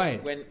 quiet.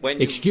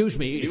 Excuse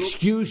me.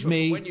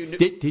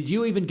 Did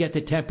you even get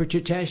the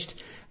temperature test?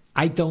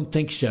 I don't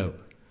think so.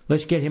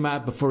 Let's get him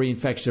out before he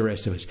infects the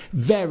rest of us.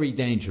 Very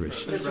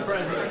dangerous.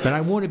 But I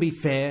want to be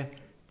fair.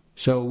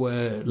 So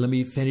let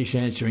me finish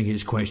answering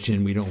his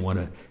question. We don't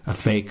want a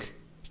fake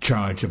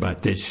charge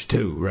about this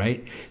too,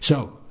 right?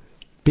 So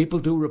people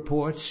do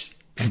reports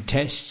and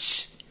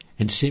tests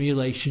and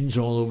simulations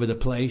all over the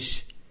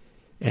place,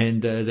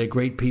 and they're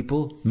great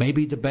people.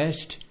 Maybe the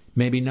best,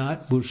 maybe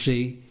not. We'll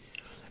see.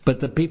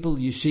 But the people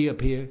you see up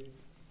here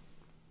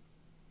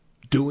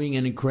doing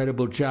an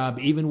incredible job,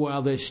 even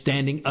while they're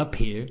standing up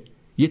here,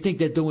 you think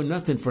they're doing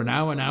nothing for an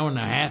hour and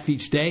a half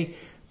each day?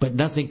 But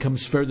nothing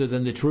comes further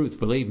than the truth,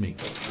 believe me.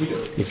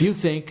 If you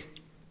think,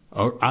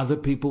 or other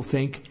people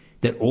think,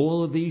 that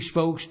all of these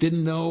folks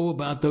didn't know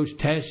about those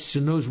tests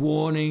and those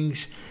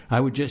warnings, I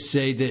would just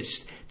say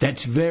this.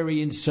 That's very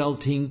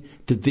insulting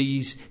to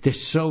these. They're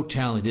so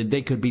talented.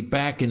 They could be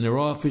back in their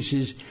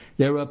offices.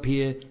 They're up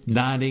here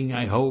nodding,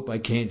 I hope. I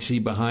can't see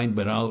behind,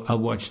 but I'll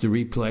watch the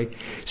replay.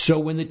 So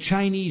when the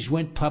Chinese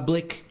went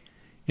public,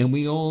 and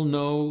we all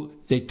know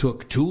they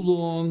took too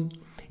long,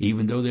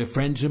 even though they're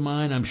friends of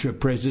mine, I'm sure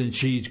President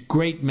Xi's a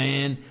great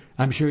man.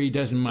 I'm sure he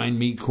doesn't mind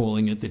me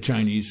calling it the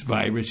Chinese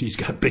virus. He's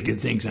got bigger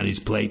things on his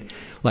plate,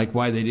 like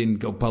why they didn't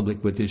go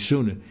public with this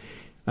sooner.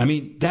 I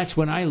mean, that's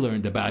when I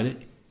learned about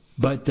it.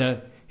 But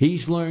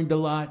he's learned a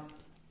lot.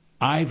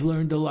 I've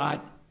learned a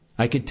lot.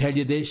 I can tell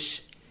you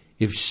this.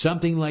 If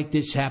something like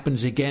this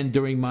happens again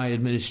during my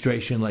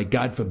administration, like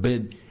God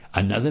forbid,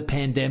 another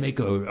pandemic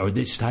or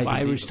this type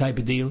virus type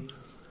of deal,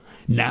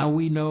 now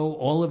we know,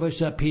 all of us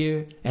up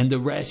here and the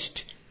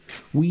rest,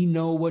 we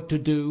know what to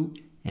do,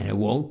 and it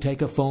won't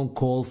take a phone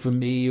call from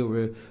me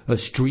or a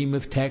stream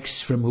of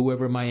texts from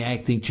whoever my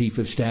acting chief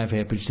of staff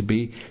happens to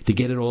be to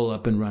get it all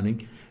up and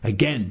running.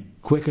 Again,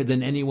 quicker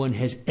than anyone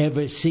has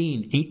ever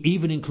seen,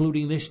 even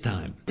including this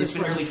time.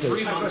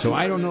 So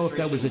I don't know if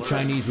that was a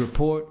Chinese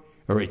report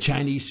or a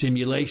Chinese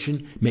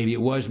simulation. Maybe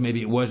it was,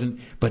 maybe it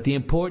wasn't. But the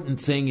important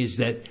thing is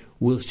that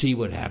we'll see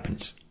what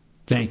happens.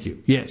 Thank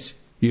you. Yes,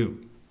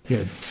 you.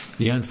 Good.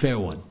 The unfair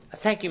one.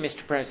 Thank you,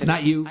 Mr. President.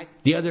 Not you.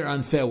 The other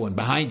unfair one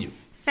behind you.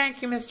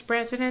 Thank you, Mr.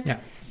 President. Yeah.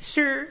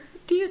 Sir,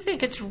 do you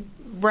think it's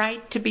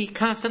right to be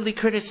constantly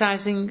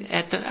criticizing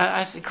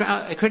us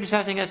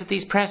at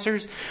these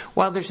pressers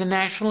while there's a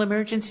national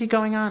emergency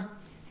going on?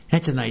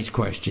 That's a nice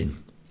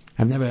question.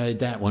 I've never heard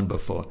that one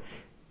before.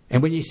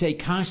 And when you say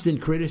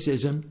constant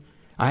criticism,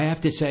 I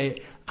have to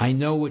say I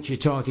know what you're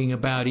talking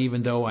about,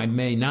 even though I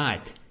may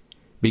not.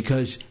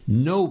 Because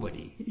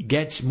nobody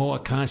gets more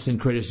constant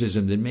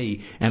criticism than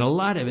me, and a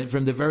lot of it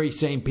from the very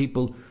same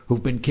people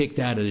who've been kicked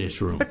out of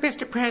this room. But,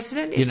 Mr.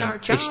 President, it's our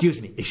job. Excuse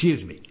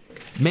me.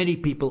 Many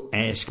people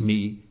ask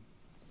me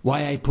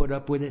why I put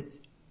up with it,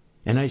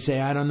 and I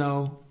say, I don't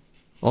know.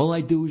 All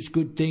I do is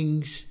good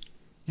things,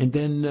 and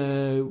then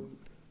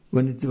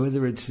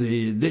whether it's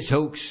this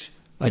hoax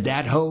or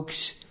that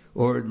hoax,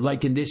 or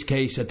like in this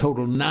case, a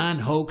total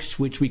non-hoax,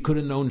 which we could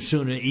have known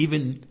sooner,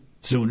 even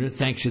sooner,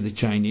 thanks to the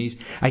Chinese,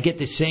 I get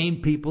the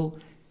same people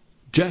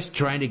just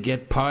trying to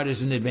get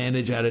partisan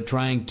advantage out of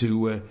trying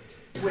to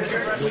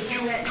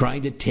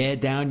tear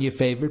down your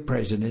favorite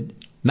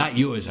president. Not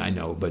yours, I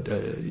know, but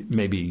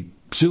maybe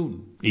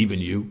soon, even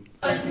you.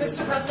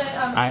 Mr.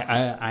 President,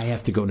 I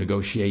have to go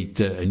negotiate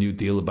a new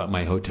deal about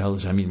my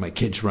hotels. I mean, my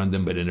kids run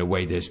them, but in a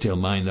way they're still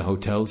mine, the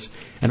hotels.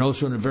 And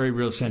also in a very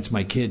real sense,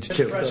 my kids.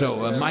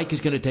 So Mike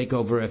is going to take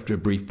over after a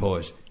brief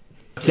pause.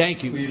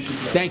 Thank you.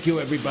 Thank you,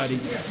 everybody.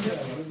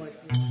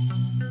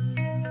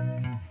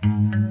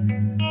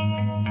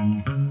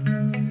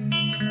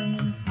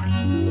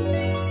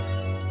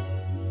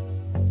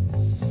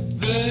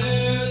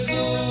 There's a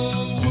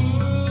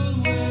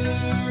world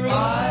where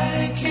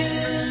I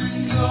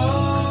can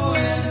go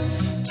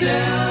and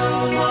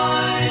tell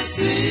my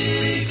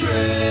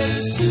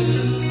secrets to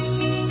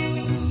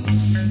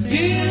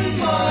in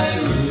my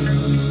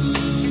room.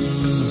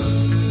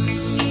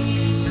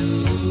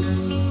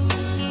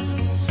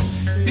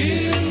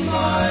 In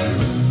my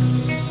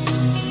room.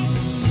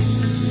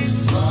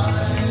 In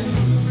my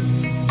room.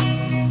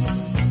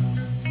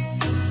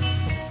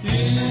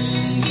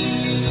 In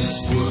this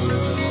world.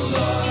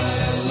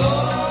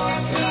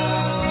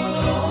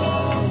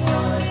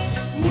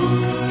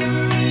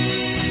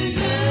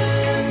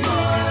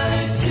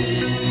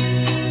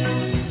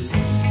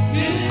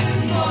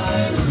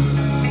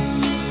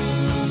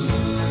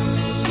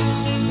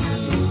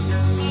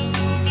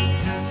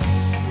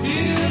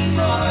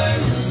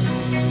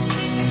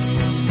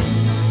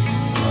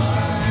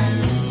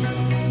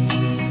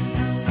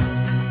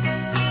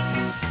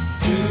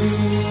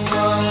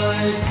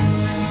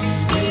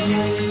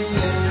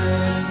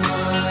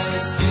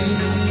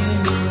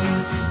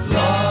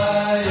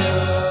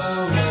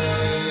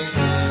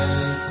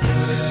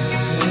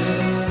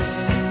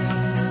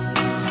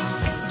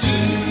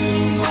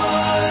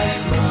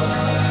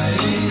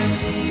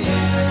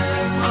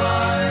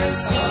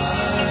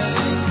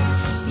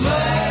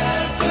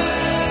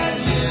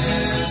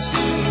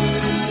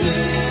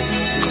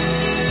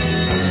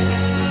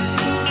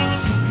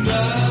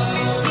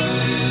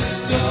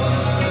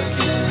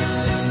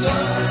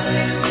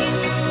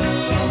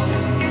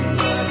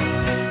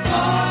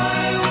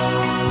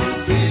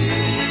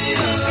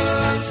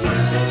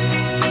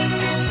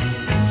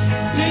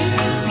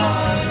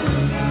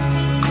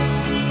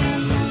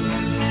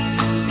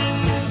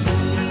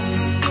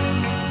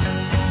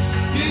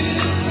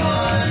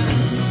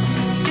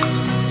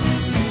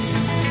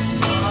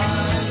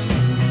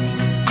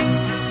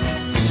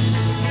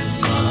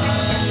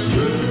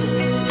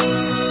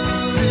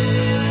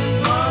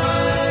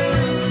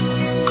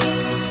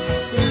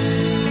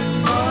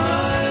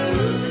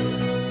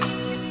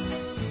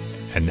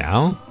 And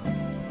now,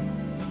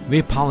 the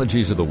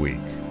apologies of the week.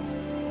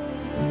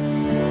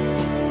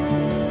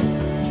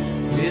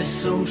 We're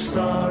so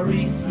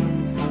sorry.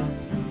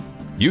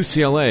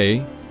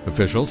 UCLA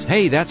officials,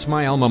 hey, that's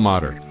my alma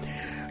mater.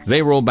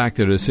 They rolled back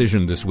their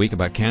decision this week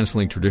about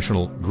canceling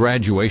traditional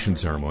graduation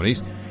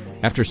ceremonies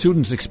after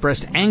students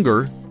expressed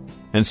anger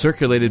and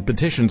circulated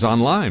petitions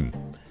online.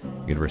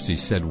 The university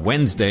said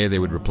Wednesday they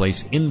would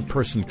replace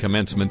in-person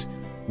commencement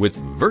with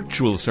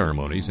virtual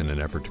ceremonies in an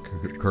effort to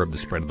curb the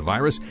spread of the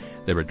virus.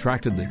 They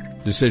retracted the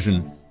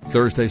decision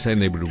Thursday, saying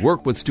they would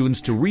work with students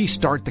to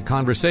restart the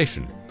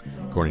conversation.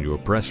 According to a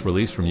press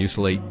release from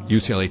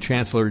UCLA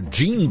Chancellor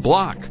Gene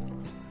Block,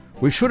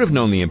 we should have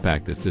known the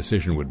impact this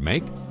decision would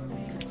make,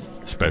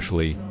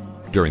 especially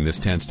during this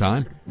tense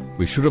time.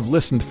 We should have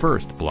listened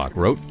first, Block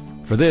wrote.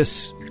 For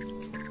this,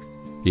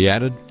 he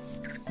added,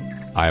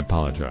 I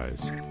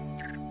apologize.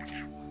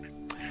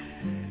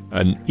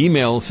 An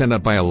email sent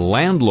out by a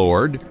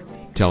landlord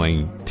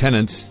telling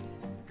tenants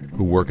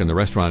who work in the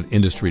restaurant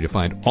industry to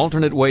find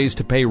alternate ways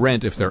to pay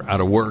rent if they're out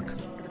of work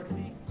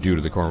due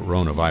to the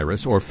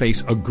coronavirus or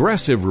face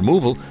aggressive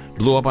removal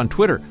blew up on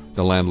Twitter.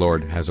 The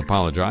landlord has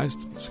apologized,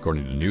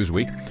 according to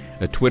Newsweek.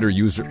 A Twitter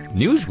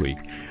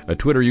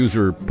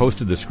user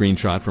posted the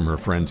screenshot from her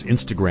friend's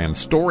Instagram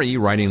story,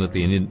 writing that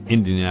the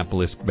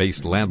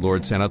Indianapolis-based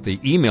landlord sent out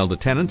the email to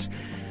tenants.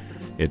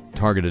 It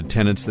targeted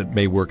tenants that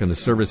may work in the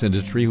service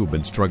industry who've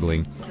been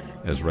struggling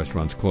as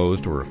restaurants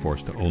closed or are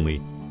forced to only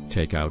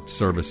take out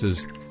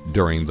services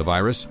during the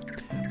virus.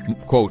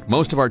 Quote,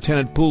 most of our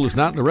tenant pool is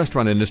not in the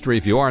restaurant industry.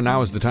 If you are,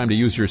 now is the time to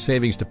use your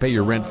savings to pay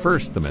your rent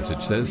first, the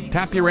message says.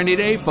 Tap your rainy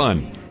day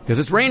fund, because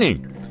it's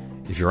raining.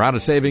 If you're out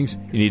of savings,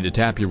 you need to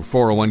tap your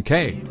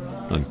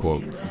 401k,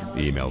 unquote.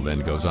 The email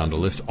then goes on to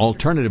list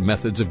alternative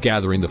methods of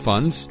gathering the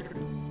funds.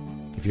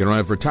 If you don't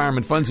have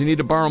retirement funds, you need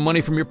to borrow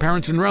money from your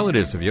parents and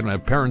relatives. If you don't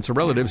have parents or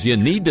relatives, you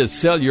need to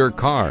sell your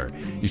car.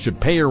 You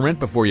should pay your rent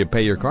before you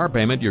pay your car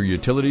payment, your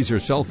utilities, your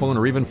cell phone,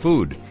 or even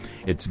food.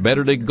 It's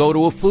better to go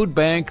to a food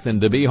bank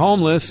than to be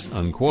homeless,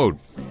 unquote.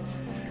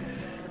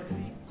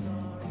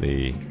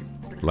 The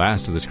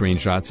last of the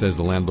screenshot says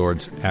the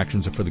landlord's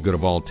actions are for the good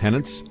of all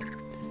tenants,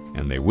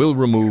 and they will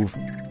remove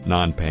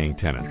non-paying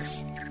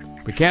tenants.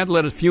 We can't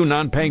let a few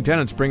non-paying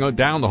tenants bring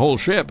down the whole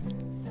ship.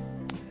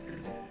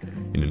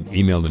 In an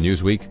email to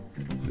Newsweek,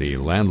 the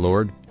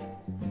landlord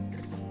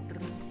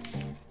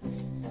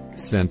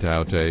sent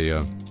out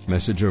a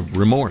message of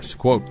remorse.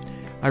 Quote,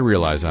 I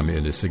realize I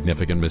made a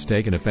significant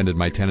mistake and offended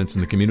my tenants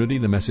in the community.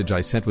 The message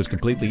I sent was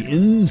completely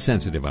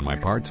insensitive on my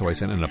part, so I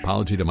sent an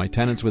apology to my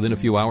tenants within a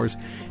few hours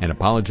and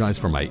apologized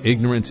for my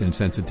ignorance,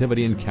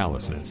 insensitivity, and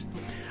callousness.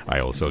 I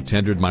also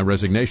tendered my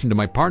resignation to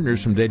my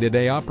partners from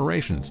day-to-day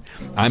operations.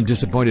 I'm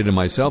disappointed in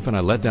myself, and I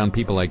let down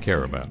people I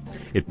care about.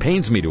 It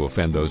pains me to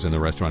offend those in the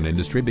restaurant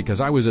industry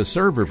because I was a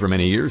server for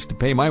many years to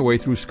pay my way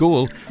through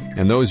school,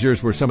 and those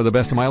years were some of the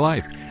best of my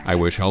life. I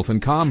wish health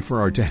and calm for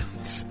our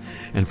tenants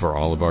and for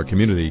all of our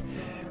community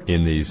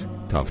in these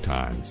tough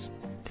times.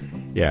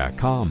 Yeah,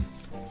 calm.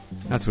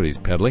 That's what he's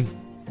peddling.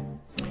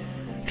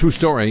 True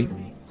story.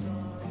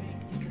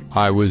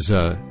 I was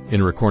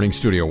in a recording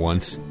studio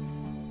once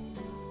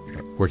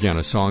working on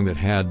a song that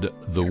had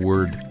the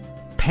word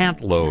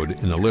pant load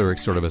in the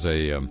lyrics sort of as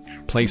a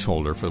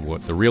placeholder for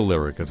what the real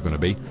lyric is going to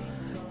be.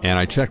 And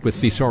I checked with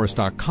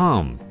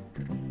thesaurus.com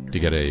to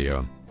get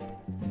a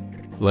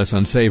less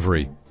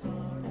unsavory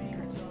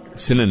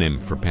synonym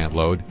for pant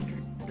load.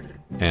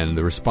 And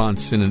the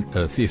response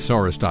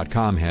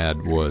thesaurus.com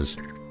had was,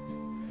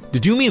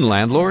 did you mean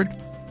landlord?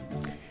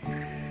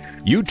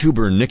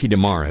 YouTuber Nikki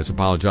DeMar has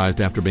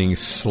apologized after being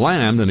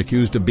slammed and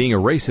accused of being a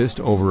racist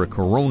over a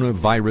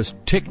coronavirus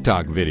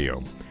TikTok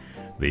video.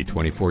 The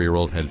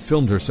 24-year-old had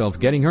filmed herself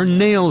getting her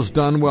nails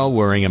done while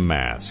wearing a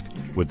mask,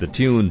 with the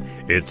tune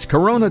It's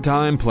Corona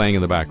Time playing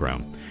in the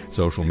background.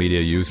 Social media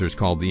users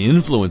called the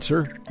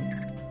influencer,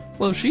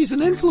 well, she's an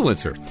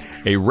influencer,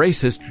 a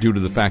racist due to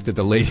the fact that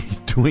the lady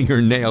doing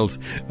her nails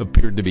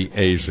appeared to be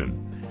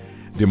Asian.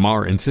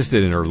 DeMar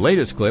insisted in her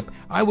latest clip,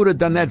 I would have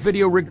done that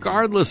video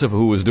regardless of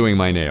who was doing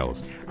my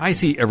nails. I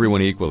see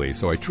everyone equally,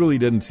 so I truly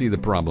didn't see the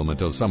problem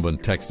until someone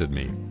texted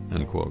me,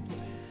 unquote.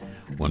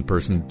 One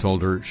person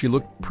told her she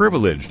looked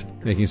privileged,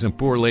 making some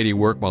poor lady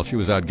work while she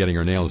was out getting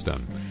her nails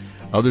done.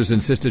 Others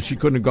insisted she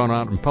couldn't have gone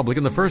out in public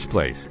in the first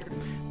place.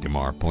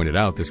 DeMar pointed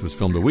out this was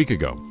filmed a week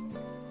ago.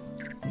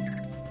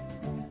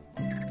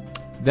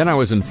 Then I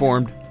was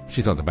informed,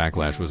 she thought the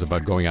backlash was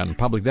about going out in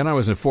public. Then I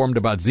was informed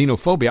about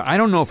xenophobia. I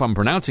don't know if I'm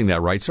pronouncing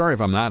that right. Sorry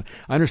if I'm not.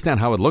 I understand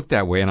how it looked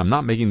that way, and I'm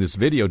not making this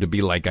video to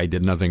be like I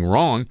did nothing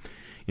wrong,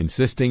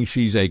 insisting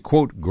she's a,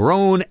 quote,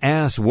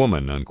 grown-ass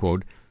woman,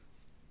 unquote.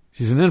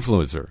 She's an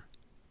influencer.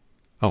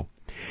 Oh.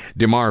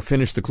 DeMar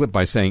finished the clip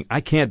by saying, I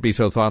can't be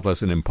so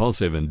thoughtless and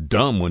impulsive and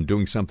dumb when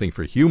doing something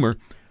for humor.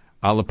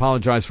 I'll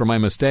apologize for my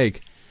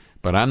mistake,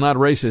 but I'm not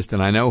racist,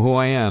 and I know who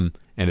I am,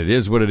 and it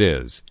is what it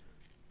is,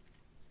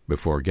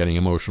 before getting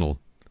emotional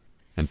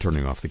and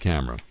turning off the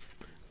camera.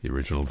 The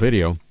original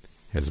video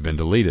has been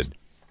deleted.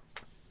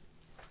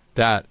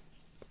 That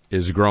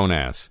is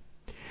grown-ass.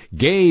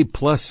 Gay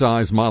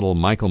plus-size model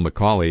Michael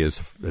McCauley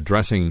is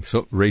addressing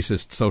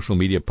racist social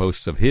media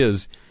posts of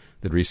his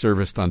that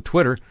resurfaced on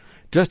Twitter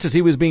just as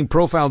he was being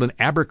profiled in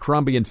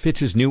Abercrombie &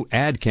 Fitch's new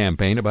ad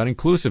campaign about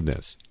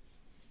inclusiveness.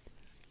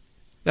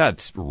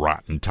 That's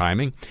rotten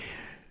timing.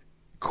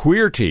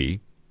 Queerty.com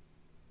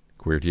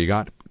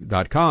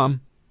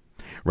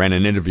ran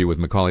an interview with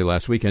Macaulay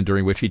last weekend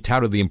during which he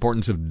touted the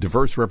importance of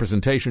diverse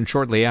representation.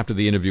 Shortly after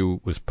the interview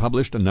was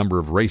published, a number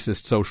of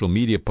racist social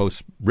media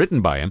posts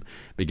written by him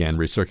began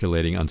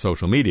recirculating on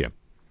social media.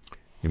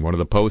 In one of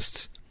the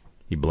posts,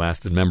 he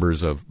blasted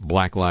members of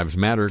Black Lives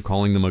Matter,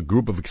 calling them a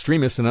group of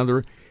extremists. In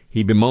another,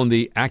 he bemoaned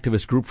the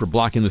activist group for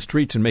blocking the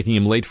streets and making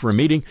him late for a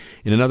meeting.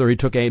 In another, he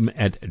took aim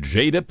at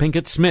Jada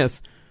Pinkett Smith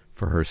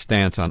for her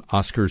stance on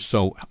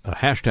hashtag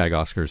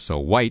Oscars so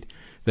white,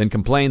 then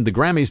complained the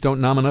Grammys don't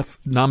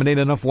nominate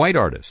enough white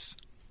artists.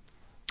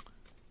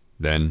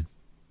 Then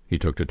he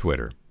took to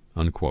Twitter,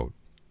 unquote.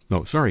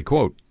 No, sorry,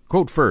 quote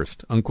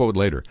first, unquote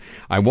later.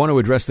 I want to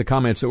address the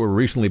comments that were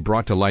recently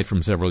brought to light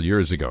from several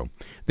years ago.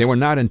 They were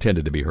not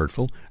intended to be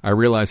hurtful. I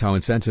realize how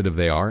insensitive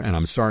they are, and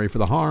I'm sorry for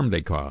the harm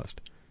they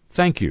caused.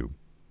 Thank you.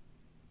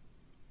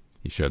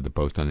 He shared the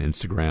post on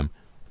Instagram,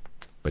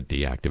 but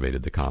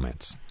deactivated the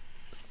comments.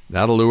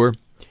 That'll lure.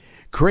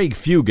 Craig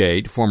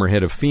Fugate, former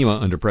head of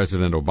FEMA under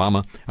President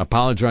Obama,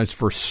 apologized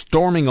for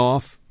storming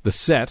off the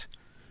set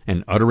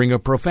and uttering a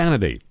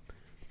profanity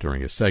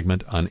during a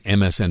segment on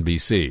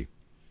MSNBC.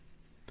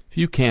 If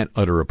you can't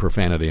utter a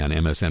profanity on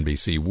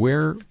MSNBC,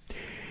 where?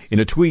 In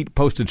a tweet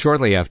posted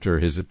shortly after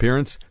his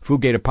appearance,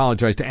 Fugate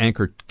apologized to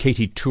anchor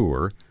Katie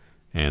Tour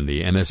and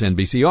the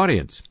MSNBC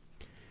audience.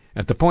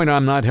 At the point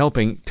I'm not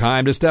helping,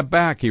 time to step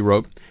back, he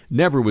wrote.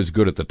 Never was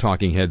good at the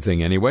talking head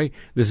thing anyway.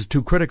 This is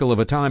too critical of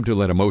a time to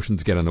let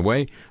emotions get in the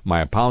way.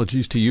 My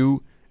apologies to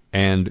you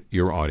and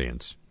your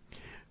audience.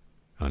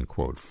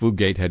 Unquote.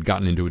 Fugate had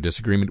gotten into a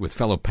disagreement with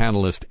fellow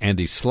panelist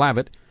Andy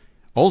Slavitt,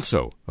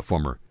 also a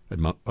former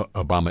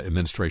Obama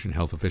administration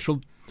health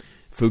official.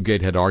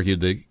 Fugate had argued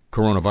the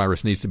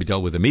coronavirus needs to be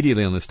dealt with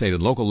immediately on the state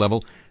and local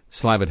level.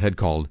 Slavitt had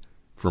called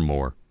for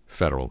more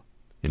federal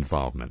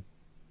involvement.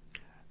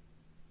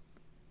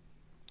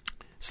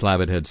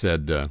 Slavitt had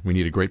said, we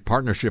need a great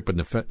partnership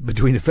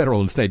between the federal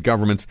and state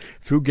governments.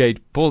 Through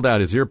pulled out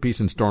his earpiece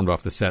and stormed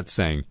off the set,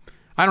 saying,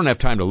 I don't have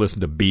time to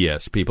listen to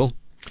BS, people.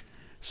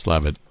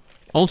 Slavitt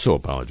also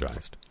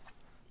apologized.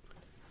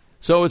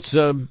 So it's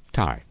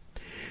tie.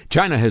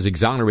 China has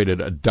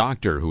exonerated a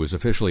doctor who was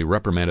officially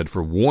reprimanded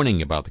for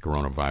warning about the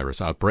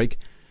coronavirus outbreak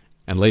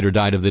and later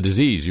died of the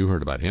disease. You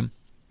heard about him.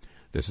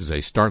 This is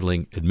a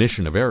startling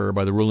admission of error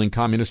by the ruling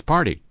Communist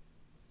Party,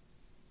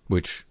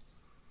 which,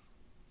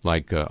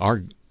 like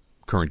our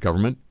current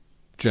government,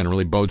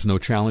 generally bodes no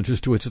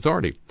challenges to its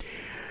authority.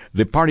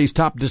 The party's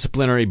top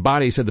disciplinary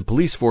body said the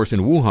police force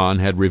in Wuhan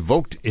had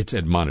revoked its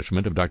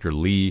admonishment of Dr.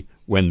 Li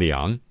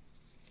Wenliang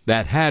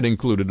that had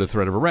included a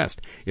threat of arrest.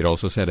 It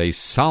also said a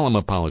solemn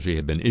apology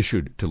had been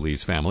issued to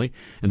Li's family,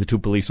 and the two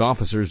police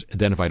officers,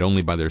 identified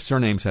only by their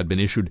surnames, had been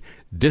issued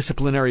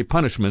disciplinary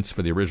punishments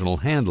for the original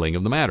handling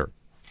of the matter.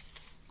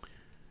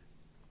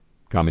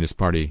 Communist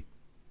Party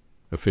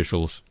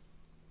officials,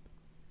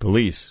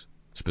 police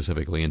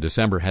specifically in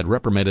December, had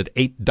reprimanded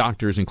 8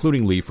 doctors,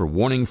 including Li, for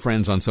warning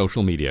friends on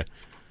social media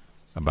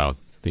about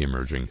the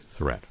emerging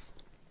threat.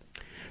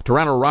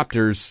 Toronto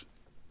Raptors'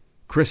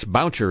 Chris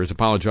Boucher has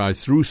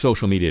apologized through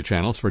social media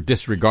channels for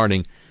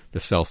disregarding the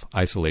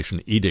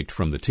self-isolation edict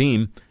from the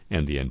team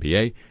and the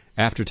NBA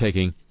after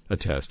taking a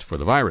test for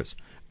the virus.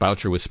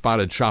 Boucher was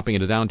spotted shopping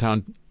at a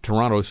downtown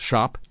Toronto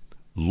shop,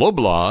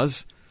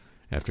 Loblaws,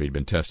 after he'd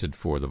been tested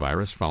for the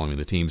virus following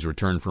the team's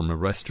return from a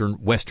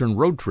western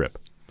road trip.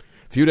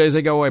 A few days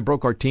ago, I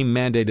broke our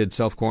team-mandated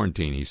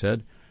self-quarantine, he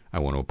said. I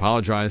want to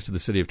apologize to the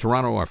City of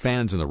Toronto, our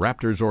fans, and the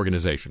Raptors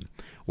organization.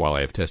 While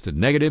I have tested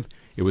negative,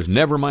 it was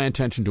never my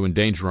intention to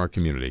endanger our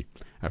community.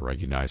 I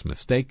recognize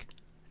mistake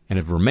and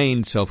have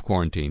remained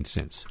self-quarantined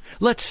since.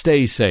 Let's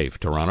stay safe,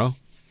 Toronto.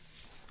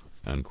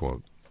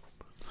 Unquote.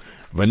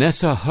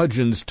 Vanessa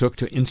Hudgens took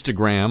to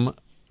Instagram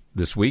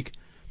this week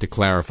to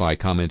clarify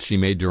comments she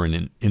made during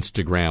an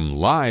Instagram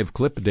Live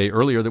clip a day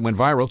earlier that went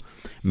viral.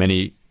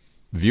 Many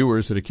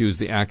viewers had accused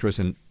the actress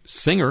and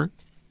singer,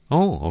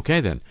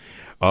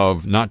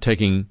 of not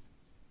taking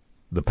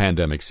the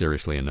pandemic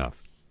seriously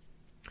enough.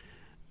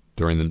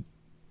 During the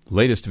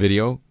latest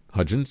video,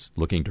 Hudgens,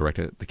 looking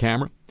directly at the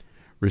camera,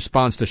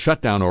 responds to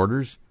shutdown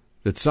orders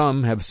that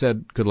some have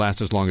said could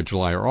last as long as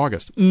July or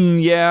August.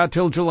 Yeah,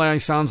 till July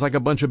sounds like a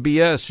bunch of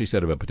BS, she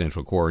said of a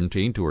potential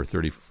quarantine to her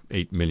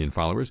 38 million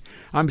followers.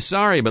 I'm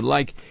sorry,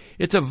 but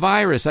it's a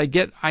virus.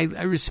 I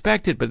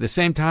respect it, but at the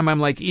same time,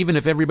 I'm even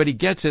if everybody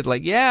gets it,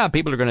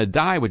 people are going to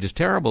die, which is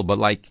terrible,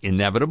 but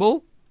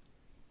inevitable?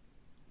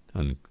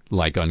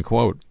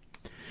 Unquote.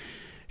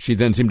 She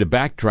then seemed to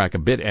backtrack a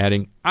bit,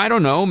 adding, I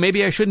don't know,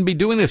 maybe I shouldn't be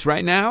doing this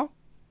right now.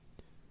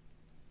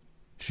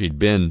 She'd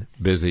been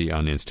busy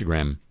on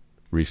Instagram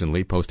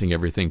recently, posting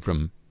everything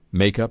from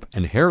makeup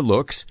and hair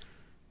looks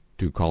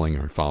to calling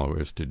her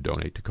followers to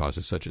donate to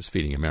causes such as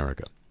Feeding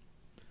America.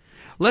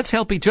 Let's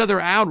help each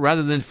other out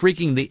rather than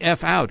freaking the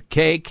F out,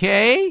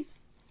 KK?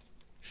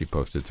 She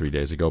posted 3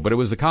 days ago, but it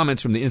was the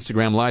comments from the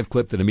Instagram Live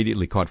clip that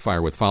immediately caught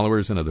fire with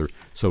followers and other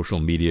social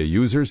media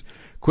users,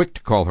 quick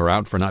to call her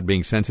out for not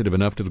being sensitive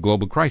enough to the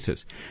global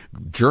crisis.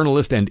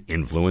 Journalist and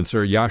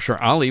influencer Yashar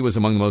Ali was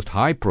among the most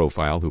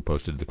high-profile who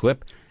posted the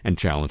clip and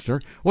challenged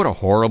her. What a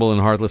horrible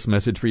and heartless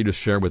message for you to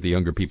share with the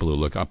younger people who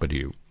look up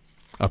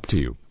to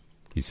you,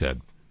 he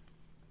said.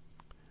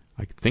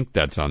 I think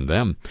that's on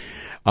them.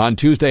 On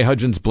Tuesday,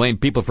 Hudgens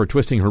blamed people for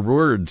twisting her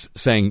words,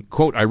 saying,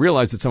 quote, I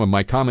realize that some of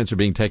my comments are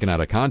being taken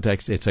out of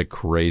context. It's a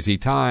crazy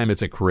time.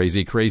 It's a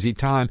crazy, crazy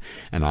time.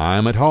 And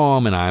I'm at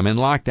home and I'm in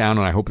lockdown,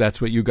 and I hope that's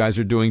what you guys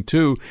are doing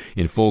too,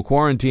 in full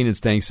quarantine and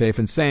staying safe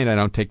and sane. I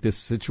don't take this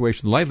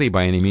situation lightly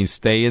by any means.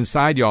 Stay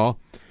inside, y'all.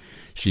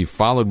 She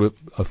followed with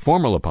a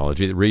formal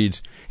apology that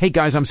reads, Hey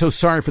guys, I'm so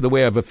sorry for the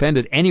way I've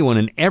offended anyone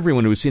and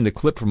everyone who's seen the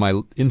clip from my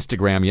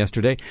Instagram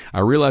yesterday.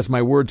 I realize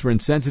my words were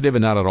insensitive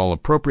and not at all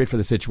appropriate for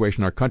the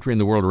situation our country and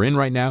the world are in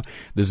right now.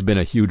 This has been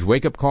a huge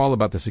wake-up call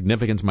about the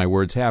significance my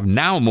words have.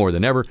 Now more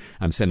than ever,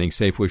 I'm sending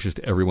safe wishes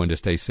to everyone to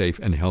stay safe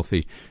and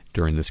healthy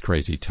during this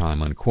crazy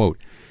time, unquote,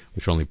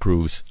 which only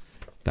proves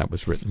that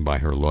was written by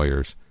her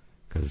lawyers,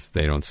 because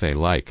they don't say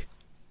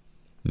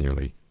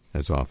nearly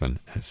as often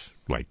as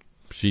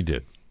she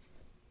did.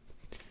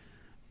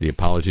 The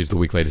apologies of the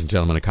week, ladies and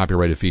gentlemen, a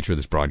copyrighted feature of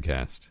this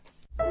broadcast.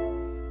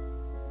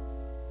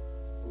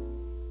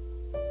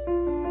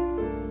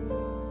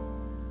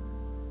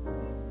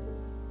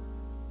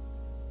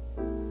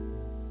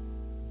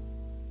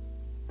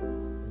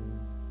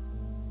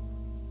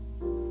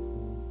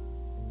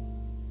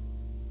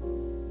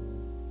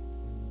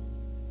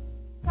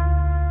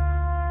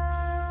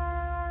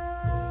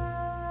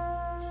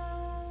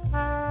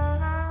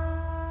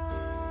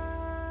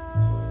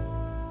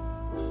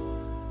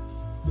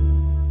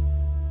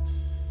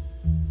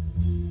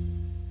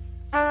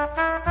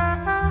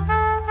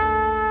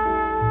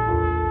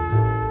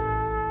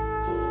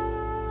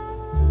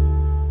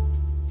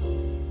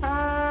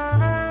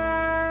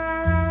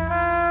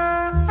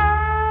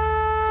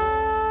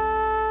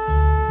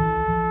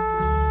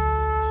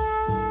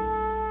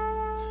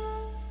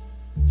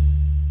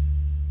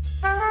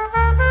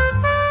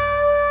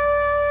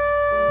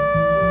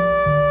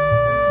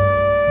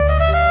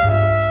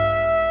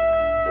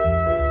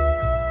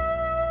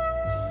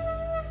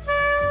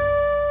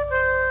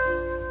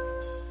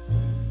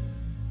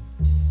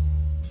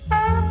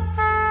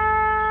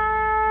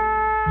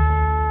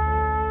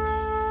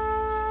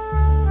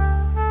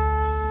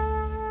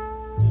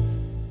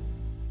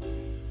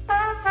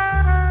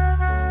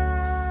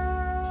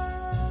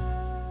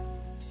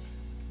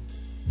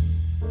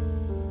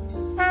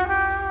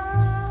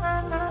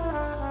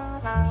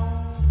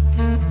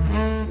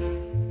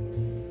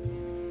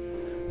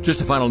 Just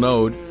a final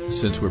note,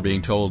 since we're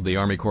being told the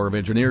Army Corps of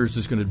Engineers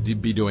is going to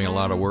be doing a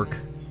lot of work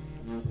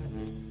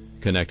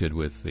connected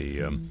with the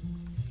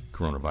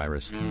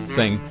coronavirus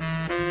thing,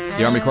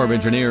 the Army Corps of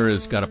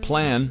Engineers got a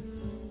plan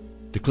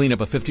to clean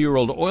up a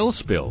 50-year-old oil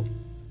spill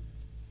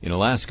in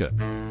Alaska.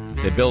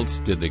 They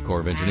did the Corps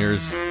of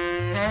Engineers,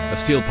 a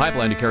steel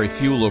pipeline to carry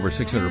fuel over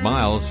 600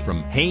 miles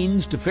from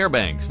Haines to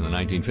Fairbanks in the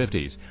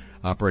 1950s.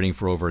 Operating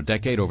for over a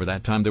decade, over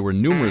that time there were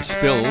numerous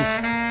spills,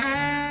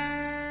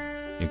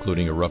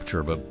 including a rupture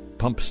of a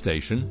pump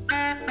station.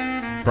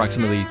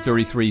 Approximately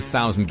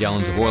 33,000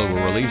 gallons of oil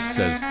were released,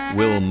 says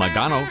Will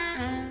Magano,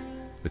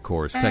 the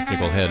Corps'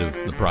 technical head of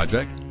the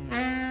project.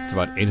 It's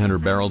about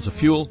 800 barrels of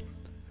fuel.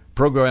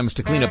 Programs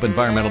to clean up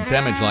environmental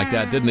damage like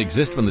that didn't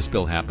exist when the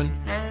spill happened.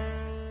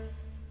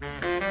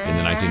 In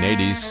the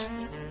 1980s,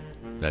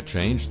 that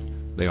changed.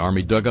 The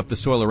Army dug up the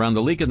soil around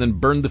the leak and then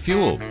burned the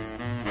fuel.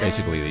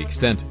 Basically the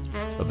extent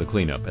of the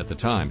cleanup at the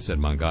time, said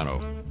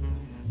Mangano.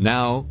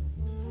 Now,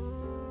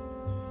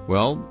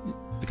 well,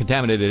 the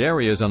contaminated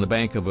area is on the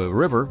bank of a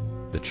river,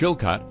 the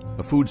Chilkat,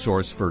 a food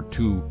source for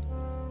 2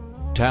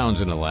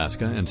 towns in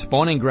Alaska and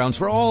spawning grounds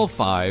for all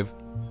 5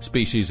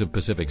 species of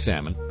Pacific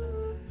salmon.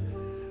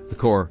 The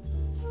Corps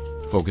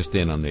focused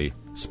in on the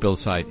spill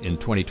site in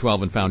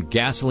 2012 and found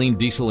gasoline,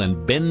 diesel,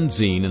 and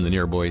benzene in the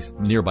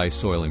nearby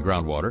soil and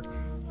groundwater.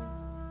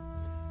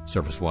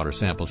 Surface water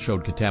samples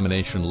showed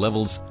contamination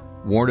levels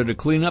warranted a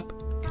cleanup.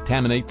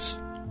 Contaminants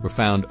were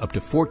found up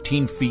to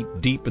 14 feet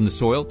deep in the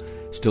soil,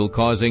 still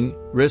causing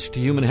risk to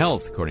human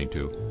health, according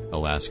to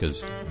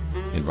Alaska's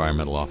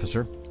environmental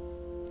officer.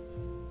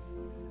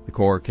 The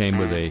Corps came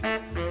with a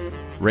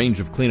range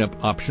of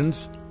cleanup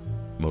options.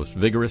 Most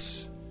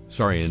rigorous,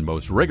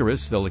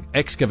 they'll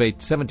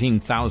excavate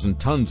 17,000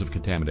 tons of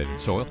contaminated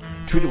soil,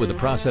 treat it with a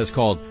process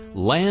called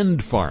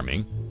land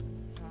farming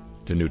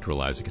to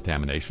neutralize the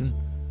contamination.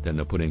 Then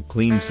they'll put in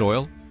clean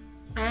soil.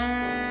 They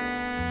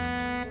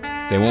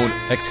won't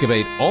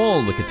excavate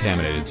all the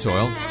contaminated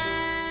soil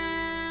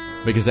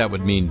because that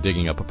would mean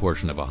digging up a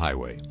portion of a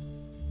highway,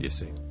 you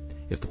see.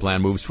 If the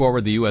plan moves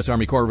forward, the U.S.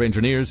 Army Corps of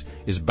Engineers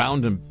is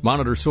bound to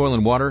monitor soil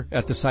and water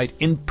at the site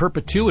in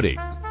perpetuity.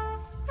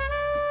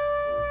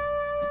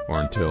 Or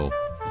until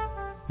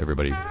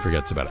everybody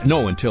forgets about it.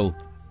 No, until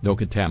no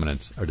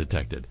contaminants are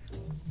detected.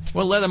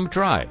 Well, let them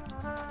try.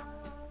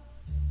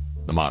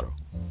 The motto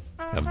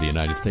of the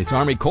United States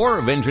Army Corps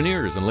of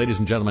Engineers. And ladies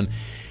and gentlemen,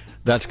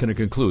 that's going to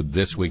conclude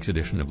this week's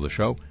edition of the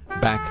show.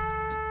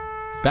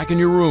 Back in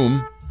your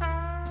room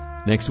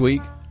next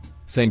week,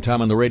 same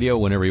time on the radio,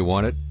 whenever you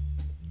want it,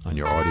 on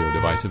your audio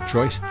device of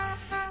choice.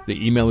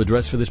 The email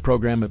address for this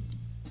program,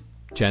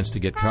 a chance to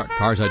get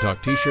Cars I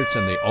Talk t-shirts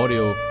and the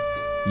audio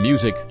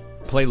music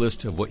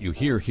playlist of what you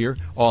hear here,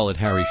 all at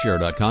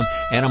harryshearer.com.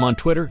 And I'm on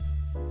Twitter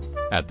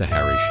at the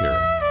Harry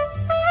Shearer.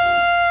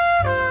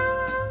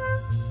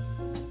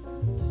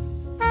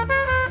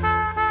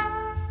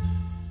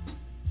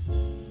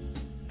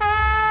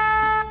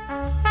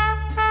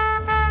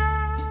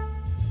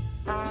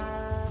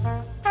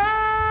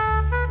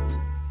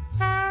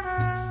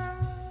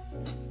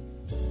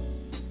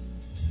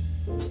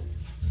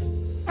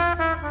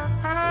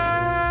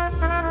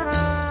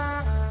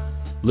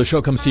 The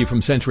show comes to you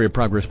from Century of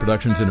Progress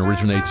Productions and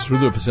originates through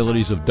the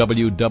facilities of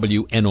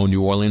WWNO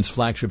New Orleans,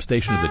 flagship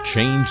station of the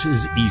Change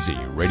is Easy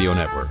radio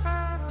network.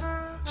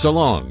 So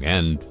long,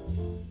 and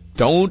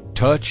don't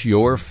touch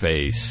your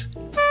face.